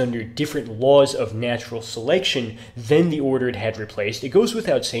operates under different laws of natural selection than the order it had replaced, it goes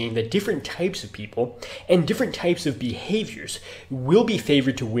without saying that different types of people and different types of behaviors will be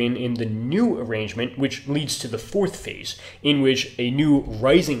favored to win in the new arrangement, which leads to the fourth phase, in which a new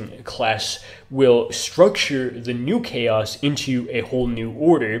rising class will structure the new chaos into a whole new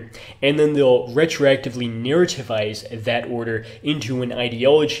order, and then they'll retroactively narrativize that order into an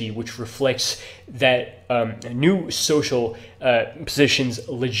ideology which reflects that new social position's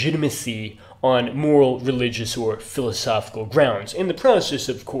legitimacy on moral, religious, or philosophical grounds. In the process,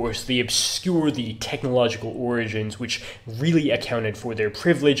 of course, they obscure the technological origins which really accounted for their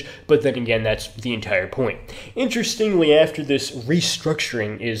privilege, but then again, that's the entire point. Interestingly, after this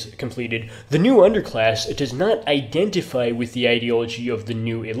restructuring is completed, the new underclass does not identify with the ideology of the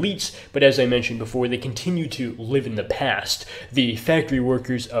new elites, but as I mentioned before, they continue to live in the past. The factory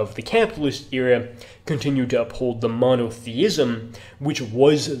workers of the capitalist era continue to uphold the monotheism, which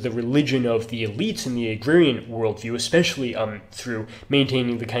was the religion of the elites in the agrarian worldview, especially through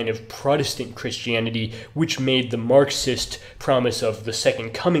maintaining the kind of Protestant Christianity which made the Marxist promise of the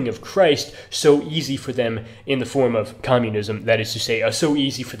second coming of Christ so easy for them in the form of communism, that is to say, so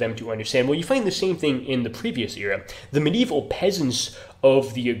easy for them to understand. Well, you find the same thing in the previous era. The medieval peasants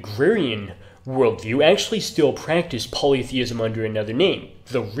of the agrarian worldview actually still practiced polytheism under another name.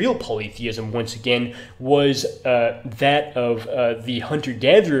 The real polytheism, once again, was that of the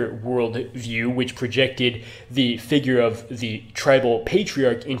hunter-gatherer worldview, which projected the figure of the tribal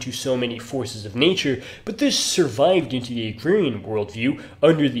patriarch into so many forces of nature, but this survived into the agrarian worldview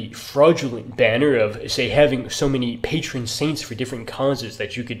under the fraudulent banner of, say, having so many patron saints for different causes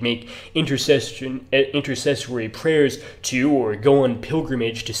that you could make intercessory prayers to, or go on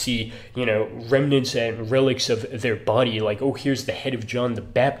pilgrimage to see, remnants and relics of their body, like, oh, here's the head of John the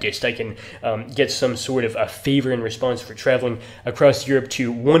Baptist. I can get some sort of a favor in response for traveling across Europe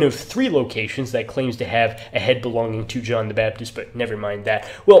to one of 3 locations that claims to have a head belonging to John the Baptist, but never mind that.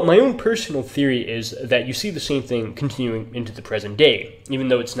 Well, my own personal theory is that you see the same thing continuing into the present day, even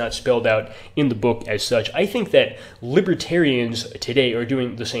though it's not spelled out in the book as such. I think that libertarians today are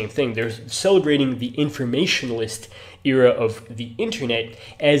doing the same thing. They're celebrating the informationalist era of the internet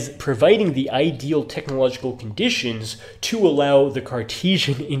as providing the ideal technological conditions to allow the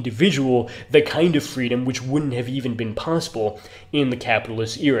Cartesian individual the kind of freedom which wouldn't have even been possible in the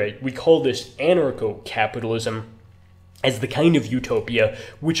capitalist era. We call this anarcho-capitalism as the kind of utopia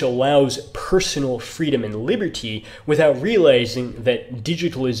which allows personal freedom and liberty without realizing that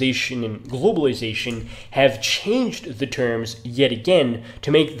digitalization and globalization have changed the terms yet again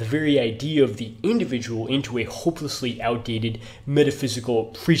to make the very idea of the individual into a hopelessly outdated metaphysical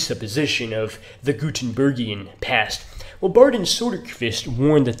presupposition of the Gutenbergian past. Well, Bard and Soderqvist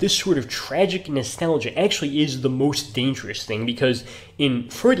warned that this sort of tragic nostalgia actually is the most dangerous thing because, in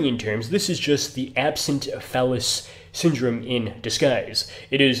Freudian terms, this is just the absent phallus syndrome in disguise.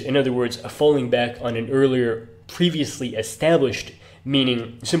 It is, in other words, a falling back on an earlier, previously established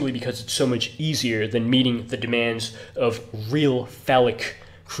meaning simply because it's so much easier than meeting the demands of real phallic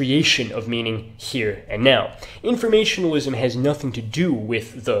creation of meaning here and now. Informationalism has nothing to do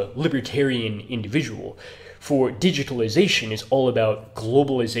with the libertarian individual. For digitalization is all about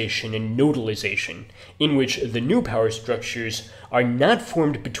globalization and nodalization, in which the new power structures are not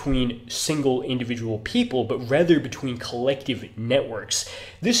formed between single individual people, but rather between collective networks.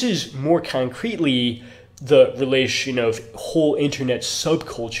 This is more concretely the relation of whole internet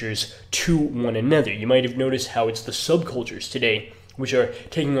subcultures to one another. You might have noticed how it's the subcultures today which are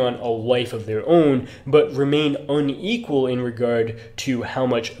taking on a life of their own, but remain unequal in regard to how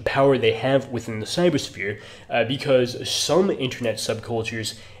much power they have within the cybersphere, because some internet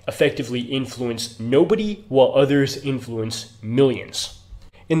subcultures effectively influence nobody, while others influence millions.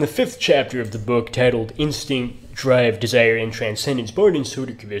 In the 5th chapter of the book, titled Instinct, Drive, Desire, and Transcendence, Bard and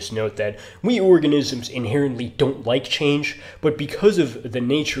Soderqvist note that we organisms inherently don't like change, but because of the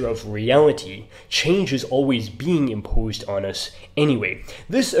nature of reality, change is always being imposed on us anyway.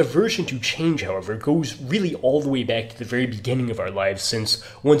 This aversion to change, however, goes really all the way back to the very beginning of our lives, since,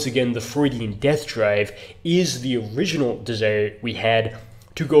 once again, the Freudian death drive is the original desire we had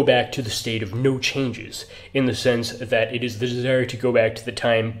to go back to the state of no changes, in the sense that it is the desire to go back to the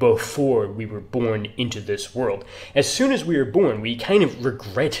time before we were born into this world. As soon as we are born, we kind of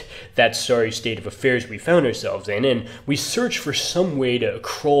regret that sorry state of affairs we found ourselves in, and we search for some way to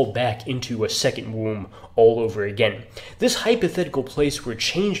crawl back into a second womb all over again. This hypothetical place where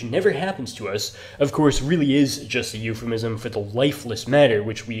change never happens to us, of course, really is just a euphemism for the lifeless matter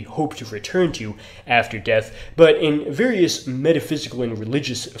which we hope to return to after death, but in various metaphysical and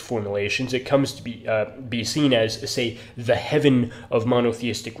religious formulations, it comes to be seen as, say, the heaven of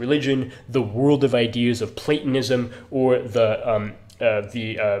monotheistic religion, the world of ideas of Platonism, or the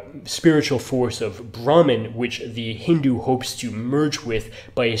spiritual force of Brahman, which the Hindu hopes to merge with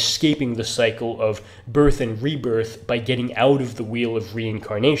by escaping the cycle of birth and rebirth by getting out of the wheel of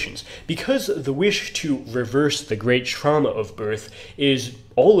reincarnations. Because the wish to reverse the great trauma of birth is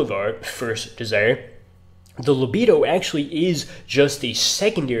all of our first desire, the libido actually is just a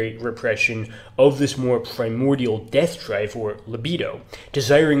secondary repression of this more primordial death drive, or libido.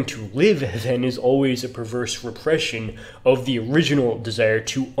 Desiring to live, then, is always a perverse repression of the original desire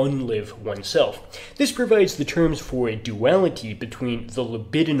to unlive oneself. This provides the terms for a duality between the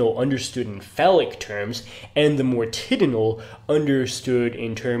libidinal understood in phallic terms and the mortidinal understood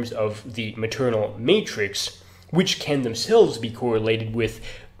in terms of the maternal matrix, which can themselves be correlated with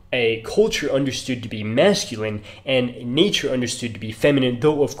a culture understood to be masculine and nature understood to be feminine,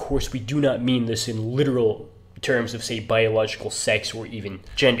 though of course we do not mean this in literal terms of, say, biological sex or even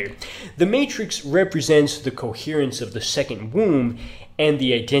gender. The matrix represents the coherence of the second womb and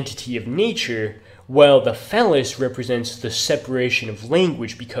the identity of nature, while the phallus represents the separation of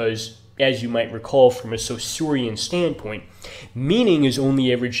language because, as you might recall from a Saussurean standpoint, meaning is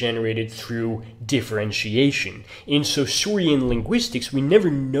only ever generated through differentiation. In Saussurean linguistics, we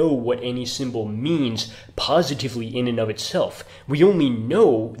never know what any symbol means positively in and of itself. We only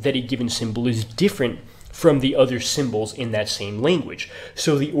know that a given symbol is different from the other symbols in that same language.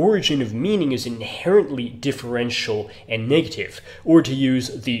 So the origin of meaning is inherently differential and negative. Or to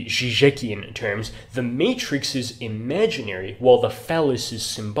use the Žižekian terms, the matrix is imaginary while the phallus is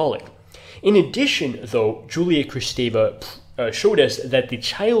symbolic. In addition, though, Julia Kristeva showed us that the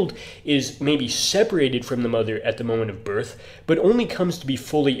child is maybe separated from the mother at the moment of birth, but only comes to be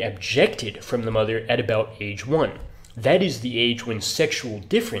fully abjected from the mother at about age 1. That is the age when sexual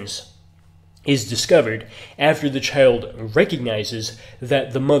difference is discovered after the child recognizes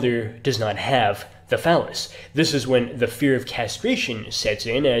that the mother does not have the phallus. This is when the fear of castration sets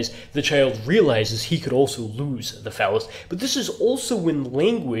in, as the child realizes he could also lose the phallus. But this is also when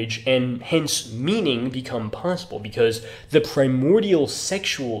language and hence meaning become possible, because the primordial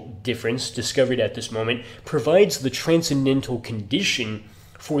sexual difference discovered at this moment provides the transcendental condition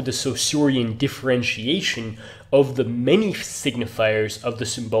for the Saussurean differentiation of the many signifiers of the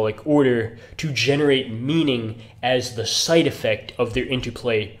symbolic order to generate meaning as the side effect of their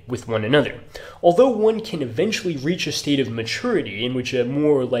interplay with one another. Although one can eventually reach a state of maturity in which a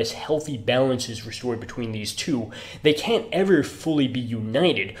more or less healthy balance is restored between these two, they can't ever fully be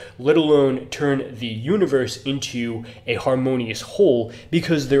united, let alone turn the universe into a harmonious whole,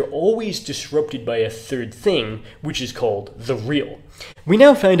 because they're always disrupted by a third thing, which is called the real. We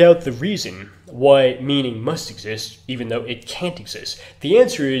now find out the reason why meaning must exist, even though it can't exist. The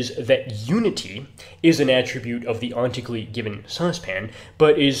answer is that unity is an attribute of the ontically given saucepan,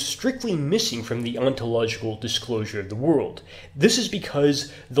 but is strictly missing from the ontological disclosure of the world. This is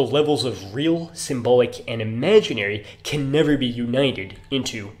because the levels of real, symbolic, and imaginary can never be united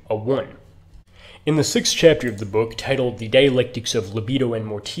into a one. In the 6th chapter of the book, titled The Dialectics of Libido and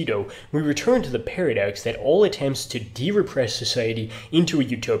Mortido, we return to the paradox that all attempts to de-repress society into a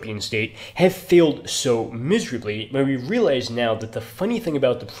utopian state have failed so miserably, but we realize now that the funny thing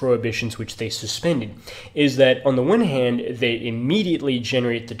about the prohibitions which they suspended is that, on the one hand, they immediately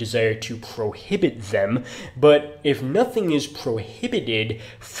generate the desire to prohibit them, but if nothing is prohibited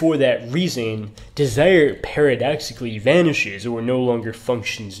for that reason, desire paradoxically vanishes or no longer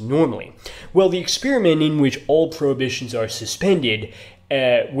functions normally. Well, the experiment in which all prohibitions are suspended,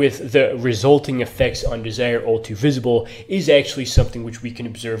 with the resulting effects on desire all too visible, is actually something which we can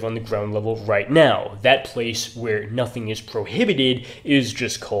observe on the ground level right now. That place where nothing is prohibited is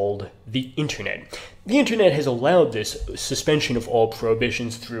just called the internet. The internet has allowed this suspension of all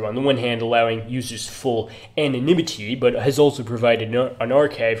prohibitions through, on the one hand, allowing users full anonymity, but has also provided an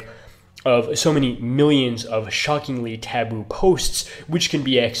archive of so many millions of shockingly taboo posts which can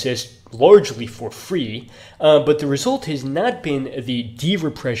be accessed largely for free, but the result has not been the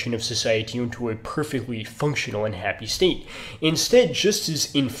de-repression of society into a perfectly functional and happy state. Instead, just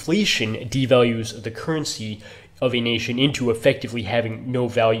as inflation devalues the currency of a nation into effectively having no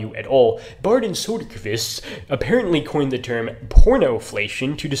value at all, Bard and Soderqvist apparently coined the term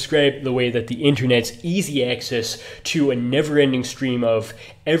pornoflation to describe the way that the internet's easy access to a never-ending stream of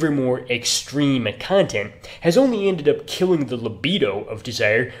ever more extreme content has only ended up killing the libido of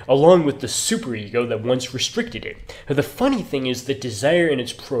desire along with the superego that once restricted it. Now, the funny thing is that desire and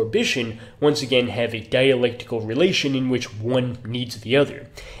its prohibition once again have a dialectical relation in which one needs the other.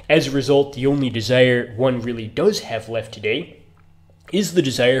 As a result, the only desire one really does have left today is the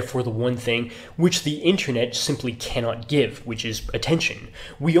desire for the one thing which the internet simply cannot give, which is attention.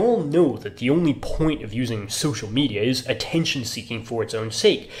 We all know that the only point of using social media is attention seeking for its own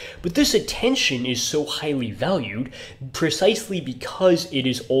sake, but this attention is so highly valued precisely because it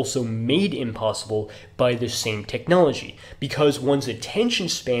is also made impossible by the same technology, because one's attention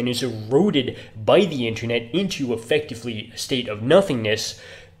span is eroded by the internet into effectively a state of nothingness.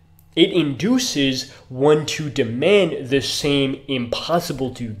 It induces one to demand the same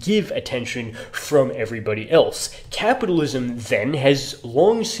impossible to give attention from everybody else. Capitalism, then, has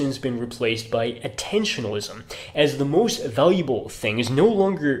long since been replaced by attentionalism, as the most valuable thing is no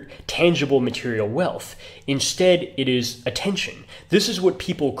longer tangible material wealth. Instead, it is attention. This is what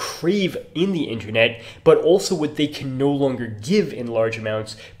people crave in the internet, but also what they can no longer give in large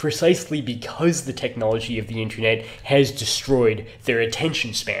amounts, precisely because the technology of the internet has destroyed their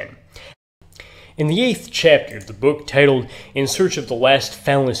attention span. In the 8th chapter of the book, titled In Search of the Last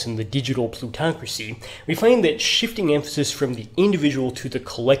Phallus in the Digital Plutocracy, we find that shifting emphasis from the individual to the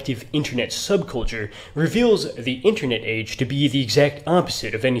collective internet subculture reveals the internet age to be the exact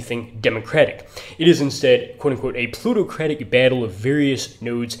opposite of anything democratic. It is instead, quote-unquote, a plutocratic battle of various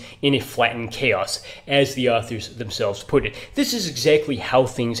nodes in a flattened chaos, as the authors themselves put it. This is exactly how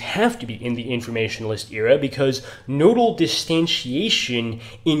things have to be in the informationalist era, because nodal distantiation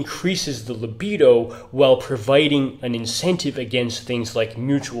increases the libido while providing an incentive against things like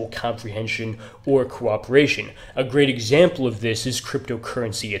mutual comprehension or cooperation. A great example of this is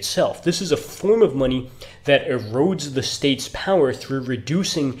cryptocurrency itself. This is a form of money that erodes the state's power through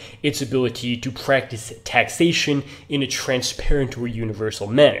reducing its ability to practice taxation in a transparent or universal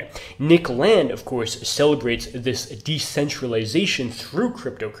manner. Nick Land, of course, celebrates this decentralization through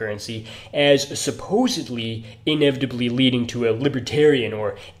cryptocurrency as supposedly inevitably leading to a libertarian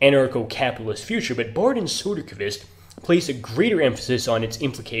or anarcho-capitalist future, but Bard and Soderqvist place a greater emphasis on its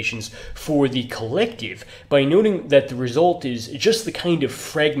implications for the collective by noting that the result is just the kind of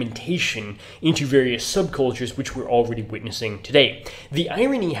fragmentation into various subcultures which we're already witnessing today. The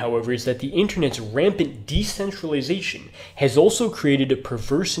irony, however, is that the internet's rampant decentralization has also created a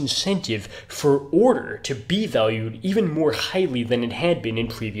perverse incentive for order to be valued even more highly than it had been in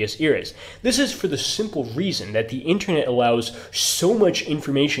previous eras. This is for the simple reason that the internet allows so much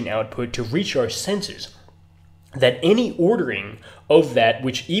information output to reach our senses that any ordering of that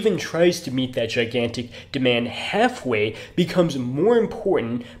which even tries to meet that gigantic demand halfway becomes more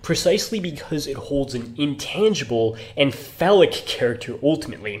important precisely because it holds an intangible and phallic character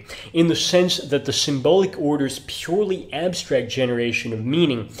ultimately, in the sense that the symbolic order's purely abstract generation of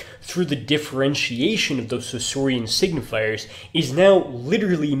meaning through the differentiation of those Saussurean signifiers is now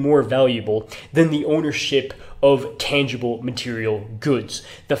literally more valuable than the ownership of tangible material goods.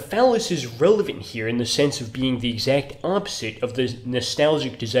 The phallus is relevant here in the sense of being the exact opposite of the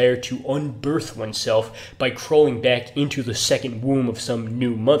nostalgic desire to unbirth oneself by crawling back into the second womb of some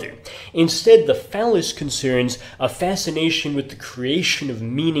new mother. Instead, the phallus concerns a fascination with the creation of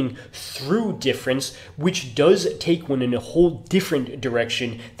meaning through difference, which does take one in a whole different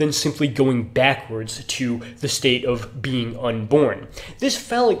direction than simply going backwards to the state of being unborn. This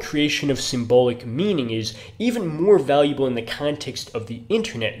phallic creation of symbolic meaning is even more valuable in the context of the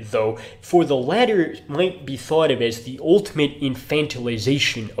internet, though, for the latter might be thought of as the ultimate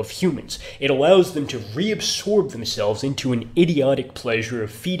infantilization of humans. It allows them to reabsorb themselves into an idiotic pleasure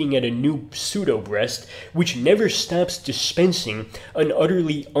of feeding at a new pseudo-breast, which never stops dispensing an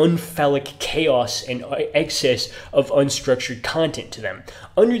utterly unphallic chaos and excess of unstructured content to them.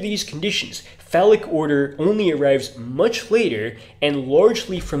 Under these conditions, phallic order only arrives much later and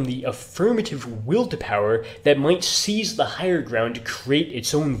largely from the affirmative will to power that might seize the higher ground to create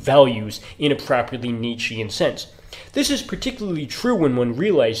its own values in a properly Nietzschean sense. This is particularly true when one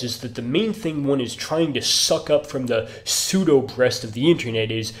realizes that the main thing one is trying to suck up from the pseudo-breast of the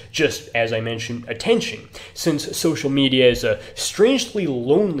internet is just, as I mentioned, attention, since social media is a strangely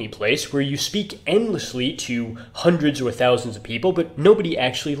lonely place where you speak endlessly to hundreds or thousands of people, but nobody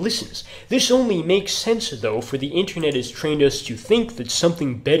actually listens. This only makes sense, though, for the internet has trained us to think that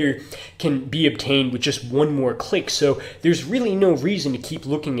something better can be obtained with just one more click, so there's really no reason to keep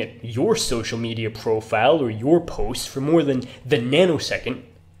looking at your social media profile or your post for more than the nanosecond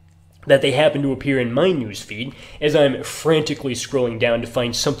that they happen to appear in my newsfeed as I'm frantically scrolling down to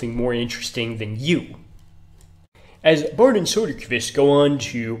find something more interesting than you. As Bard and Soderqvist go on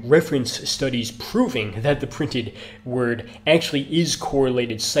to reference studies proving that the printed word actually is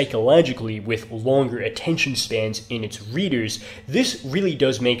correlated psychologically with longer attention spans in its readers, this really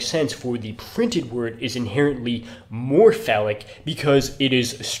does make sense, for the printed word is inherently more phallic because it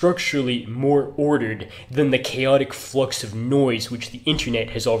is structurally more ordered than the chaotic flux of noise which the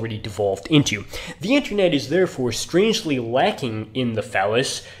internet has already devolved into. The internet is therefore strangely lacking in the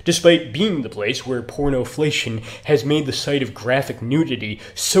phallus, despite being the place where pornoflation has made the sight of graphic nudity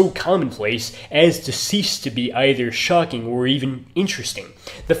so commonplace as to cease to be either shocking or even interesting.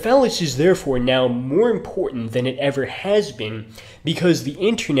 The phallus is therefore now more important than it ever has been because the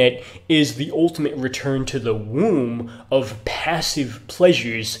internet is the ultimate return to the womb of passive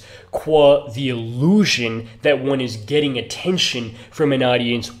pleasures, qua the illusion that one is getting attention from an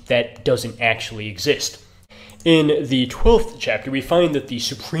audience that doesn't actually exist. In the 12th chapter, we find that the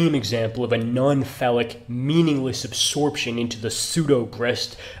supreme example of a non-phallic, meaningless absorption into the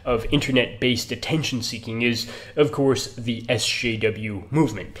pseudo-breast of internet-based attention-seeking is, of course, the SJW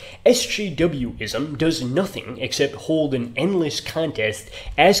movement. SJWism does nothing except hold an endless contest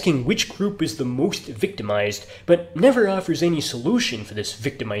asking which group is the most victimized, but never offers any solution for this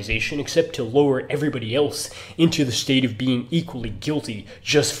victimization except to lower everybody else into the state of being equally guilty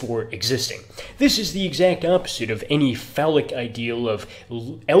just for existing. This is the exact opposite of any phallic ideal of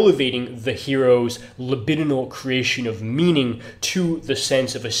elevating the hero's libidinal creation of meaning to the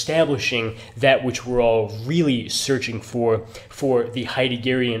sense of establishing that which we're all really searching for the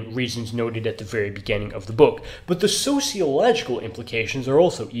Heideggerian reasons noted at the very beginning of the book. But the sociological implications are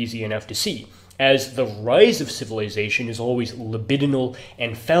also easy enough to see, as the rise of civilization is always libidinal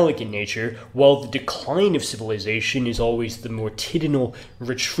and phallic in nature, while the decline of civilization is always the mortidinal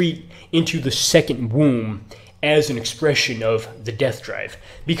retreat into the second womb as an expression of the death drive.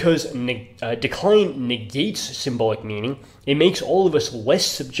 Because decline negates symbolic meaning, it makes all of us less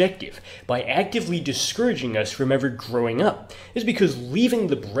subjective by actively discouraging us from ever growing up. It's because leaving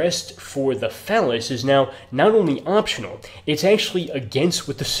the breast for the phallus is now not only optional, it's actually against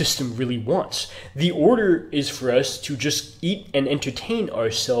what the system really wants. The order is for us to just eat and entertain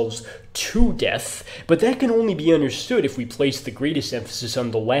ourselves to death, but that can only be understood if we place the greatest emphasis on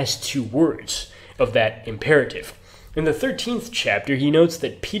the last two words of that imperative. In the 13th chapter, he notes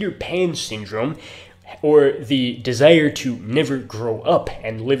that Peter Pan syndrome, or the desire to never grow up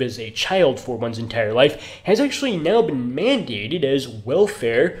and live as a child for one's entire life, has actually now been mandated as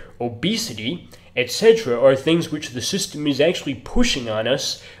welfare, obesity, etc. are things which the system is actually pushing on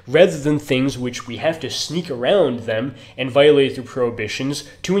us, rather than things which we have to sneak around them and violate their prohibitions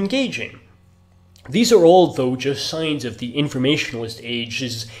to engage in. These are all, though, just signs of the informationalist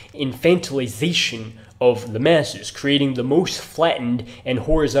age's infantilization of the masses, creating the most flattened and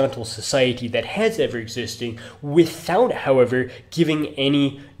horizontal society that has ever existed, without, however, giving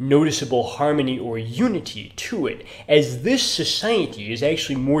any noticeable harmony or unity to it, as this society is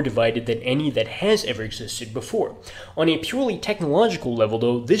actually more divided than any that has ever existed before. On a purely technological level,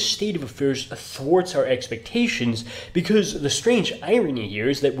 though, this state of affairs thwarts our expectations, because the strange irony here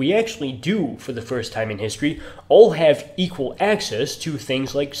is that we actually do, for the first time in history, all have equal access to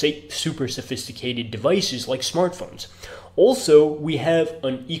things like, say, super sophisticated devices like smartphones. Also, we have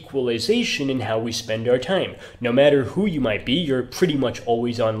an equalization in how we spend our time. No matter who you might be, you're pretty much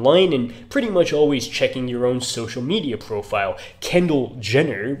always online and pretty much always checking your own social media profile. Kendall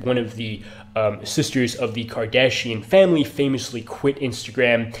Jenner, one of the sisters of the Kardashian family, famously quit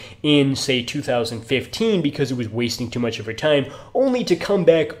Instagram in, say, 2015 because it was wasting too much of her time, only to come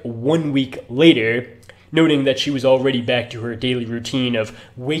back 1 week later, noting that she was already back to her daily routine of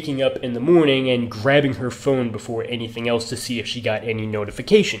waking up in the morning and grabbing her phone before anything else to see if she got any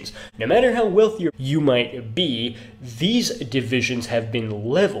notifications. No matter how wealthy you might be, these divisions have been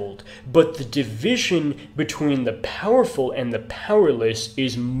leveled, but the division between the powerful and the powerless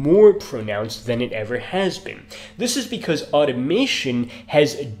is more pronounced than it ever has been. This is because automation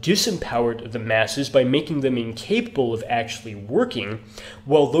has disempowered the masses by making them incapable of actually working,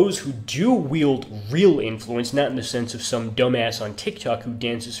 while those who do wield real influence, not in the sense of some dumbass on TikTok who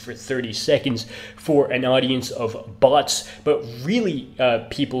dances for 30 seconds for an audience of bots, but really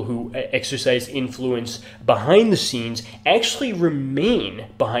people who exercise influence behind the scenes, actually remain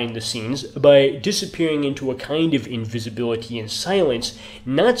behind the scenes by disappearing into a kind of invisibility and silence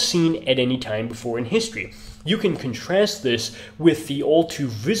not seen at any time before in history. You can contrast this with the all too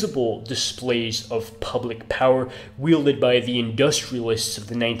visible displays of public power wielded by the industrialists of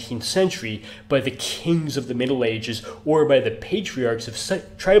the 19th century, by the kings of the Middle Ages, or by the patriarchs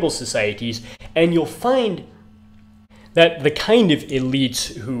of tribal societies, and you'll find that the kind of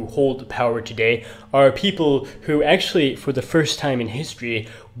elites who hold power today are people who actually, for the first time in history,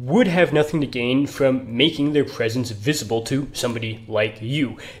 would have nothing to gain from making their presence visible to somebody like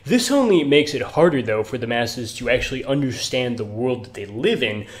you. This only makes it harder, though, for the masses to actually understand the world that they live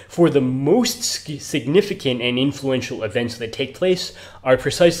in, for the most significant and influential events that take place are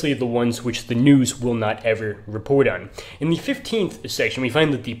precisely the ones which the news will not ever report on. In the 15th section, we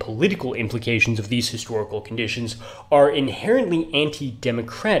find that the political implications of these historical conditions are inherently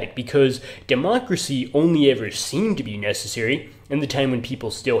anti-democratic, because democracy only ever seemed to be necessary in the time when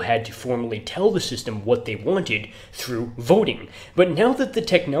people still had to formally tell the system what they wanted through voting. But now that the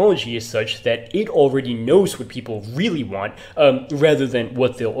technology is such that it already knows what people really want, rather than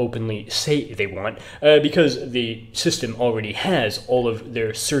what they'll openly say they want, because the system already has all of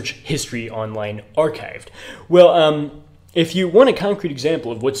their search history online archived. Well, if you want a concrete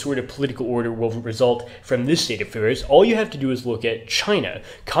example of what sort of political order will result from this state of affairs, all you have to do is look at China.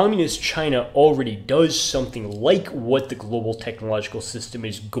 Communist China already does something like what the global technological system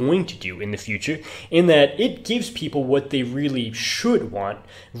is going to do in the future, in that it gives people what they really should want,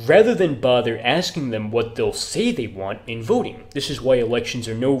 rather than bother asking them what they'll say they want in voting. This is why elections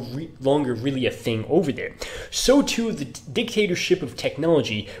are no longer really a thing over there. So too, the dictatorship of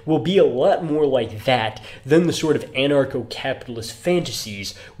technology will be a lot more like that than the sort of anarcho-capitalist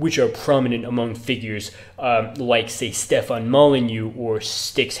fantasies which are prominent among figures like, say, Stefan Molyneux or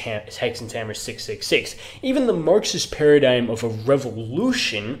Styx Hexenhammer 666. Even the Marxist paradigm of a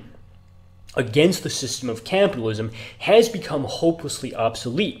revolution against the system of capitalism has become hopelessly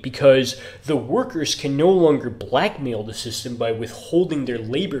obsolete because the workers can no longer blackmail the system by withholding their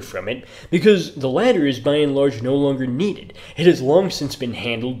labor from it, because the latter is by and large no longer needed. It has long since been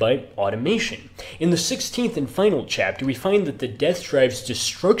handled by automation. In the 16th and final chapter, we find that the death drive's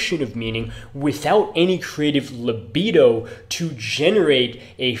destruction of meaning without any creative libido to generate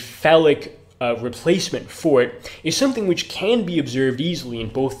a phallic replacement for it is something which can be observed easily in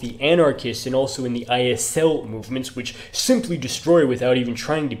both the anarchist and also in the ISL movements, which simply destroy without even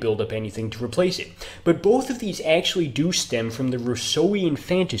trying to build up anything to replace it. But both of these actually do stem from the Rousseauian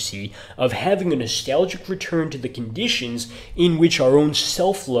fantasy of having a nostalgic return to the conditions in which our own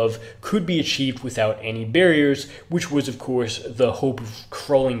self-love could be achieved without any barriers, which was of course the hope of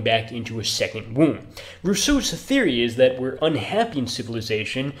crawling back into a second womb. Rousseau's theory is that we're unhappy in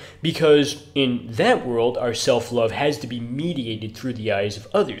civilization because in that world, our self-love has to be mediated through the eyes of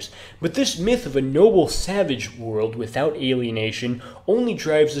others. But this myth of a noble savage world without alienation only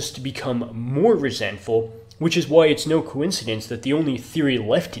drives us to become more resentful, which is why it's no coincidence that the only theory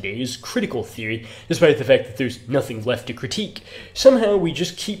left today is critical theory, despite the fact that there's nothing left to critique. Somehow we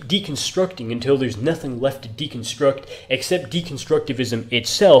just keep deconstructing until there's nothing left to deconstruct except deconstructivism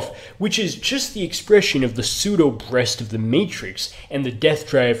itself, which is just the expression of the pseudo-breast of the Matrix and the death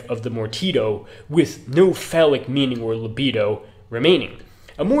drive of the Mortito, with no phallic meaning or libido remaining.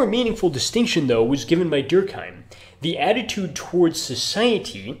 A more meaningful distinction, though, was given by Durkheim. The attitude towards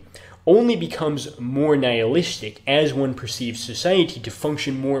society only becomes more nihilistic as one perceives society to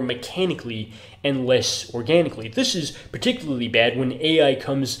function more mechanically and less organically. This is particularly bad when AI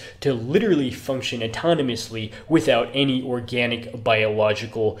comes to literally function autonomously without any organic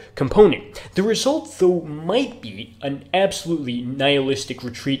biological component. The result, though, might be an absolutely nihilistic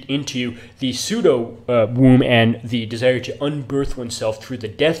retreat into the pseudo-womb and the desire to unbirth oneself through the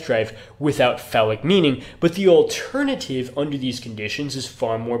death drive without phallic meaning, but the alternative under these conditions is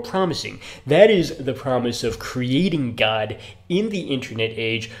far more promising. That is the promise of creating God in the internet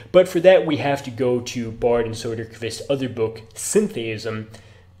age, but for that we have to go to Bard and Soderqvist's other book, Syntheism,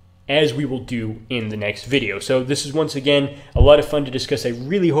 as we will do in the next video. So this is once again a lot of fun to discuss. I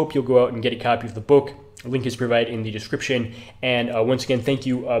really hope you'll go out and get a copy of the book. A link is provided in the description. And once again, thank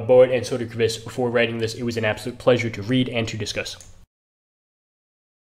you, Bard and Soderqvist, for writing this. It was an absolute pleasure to read and to discuss.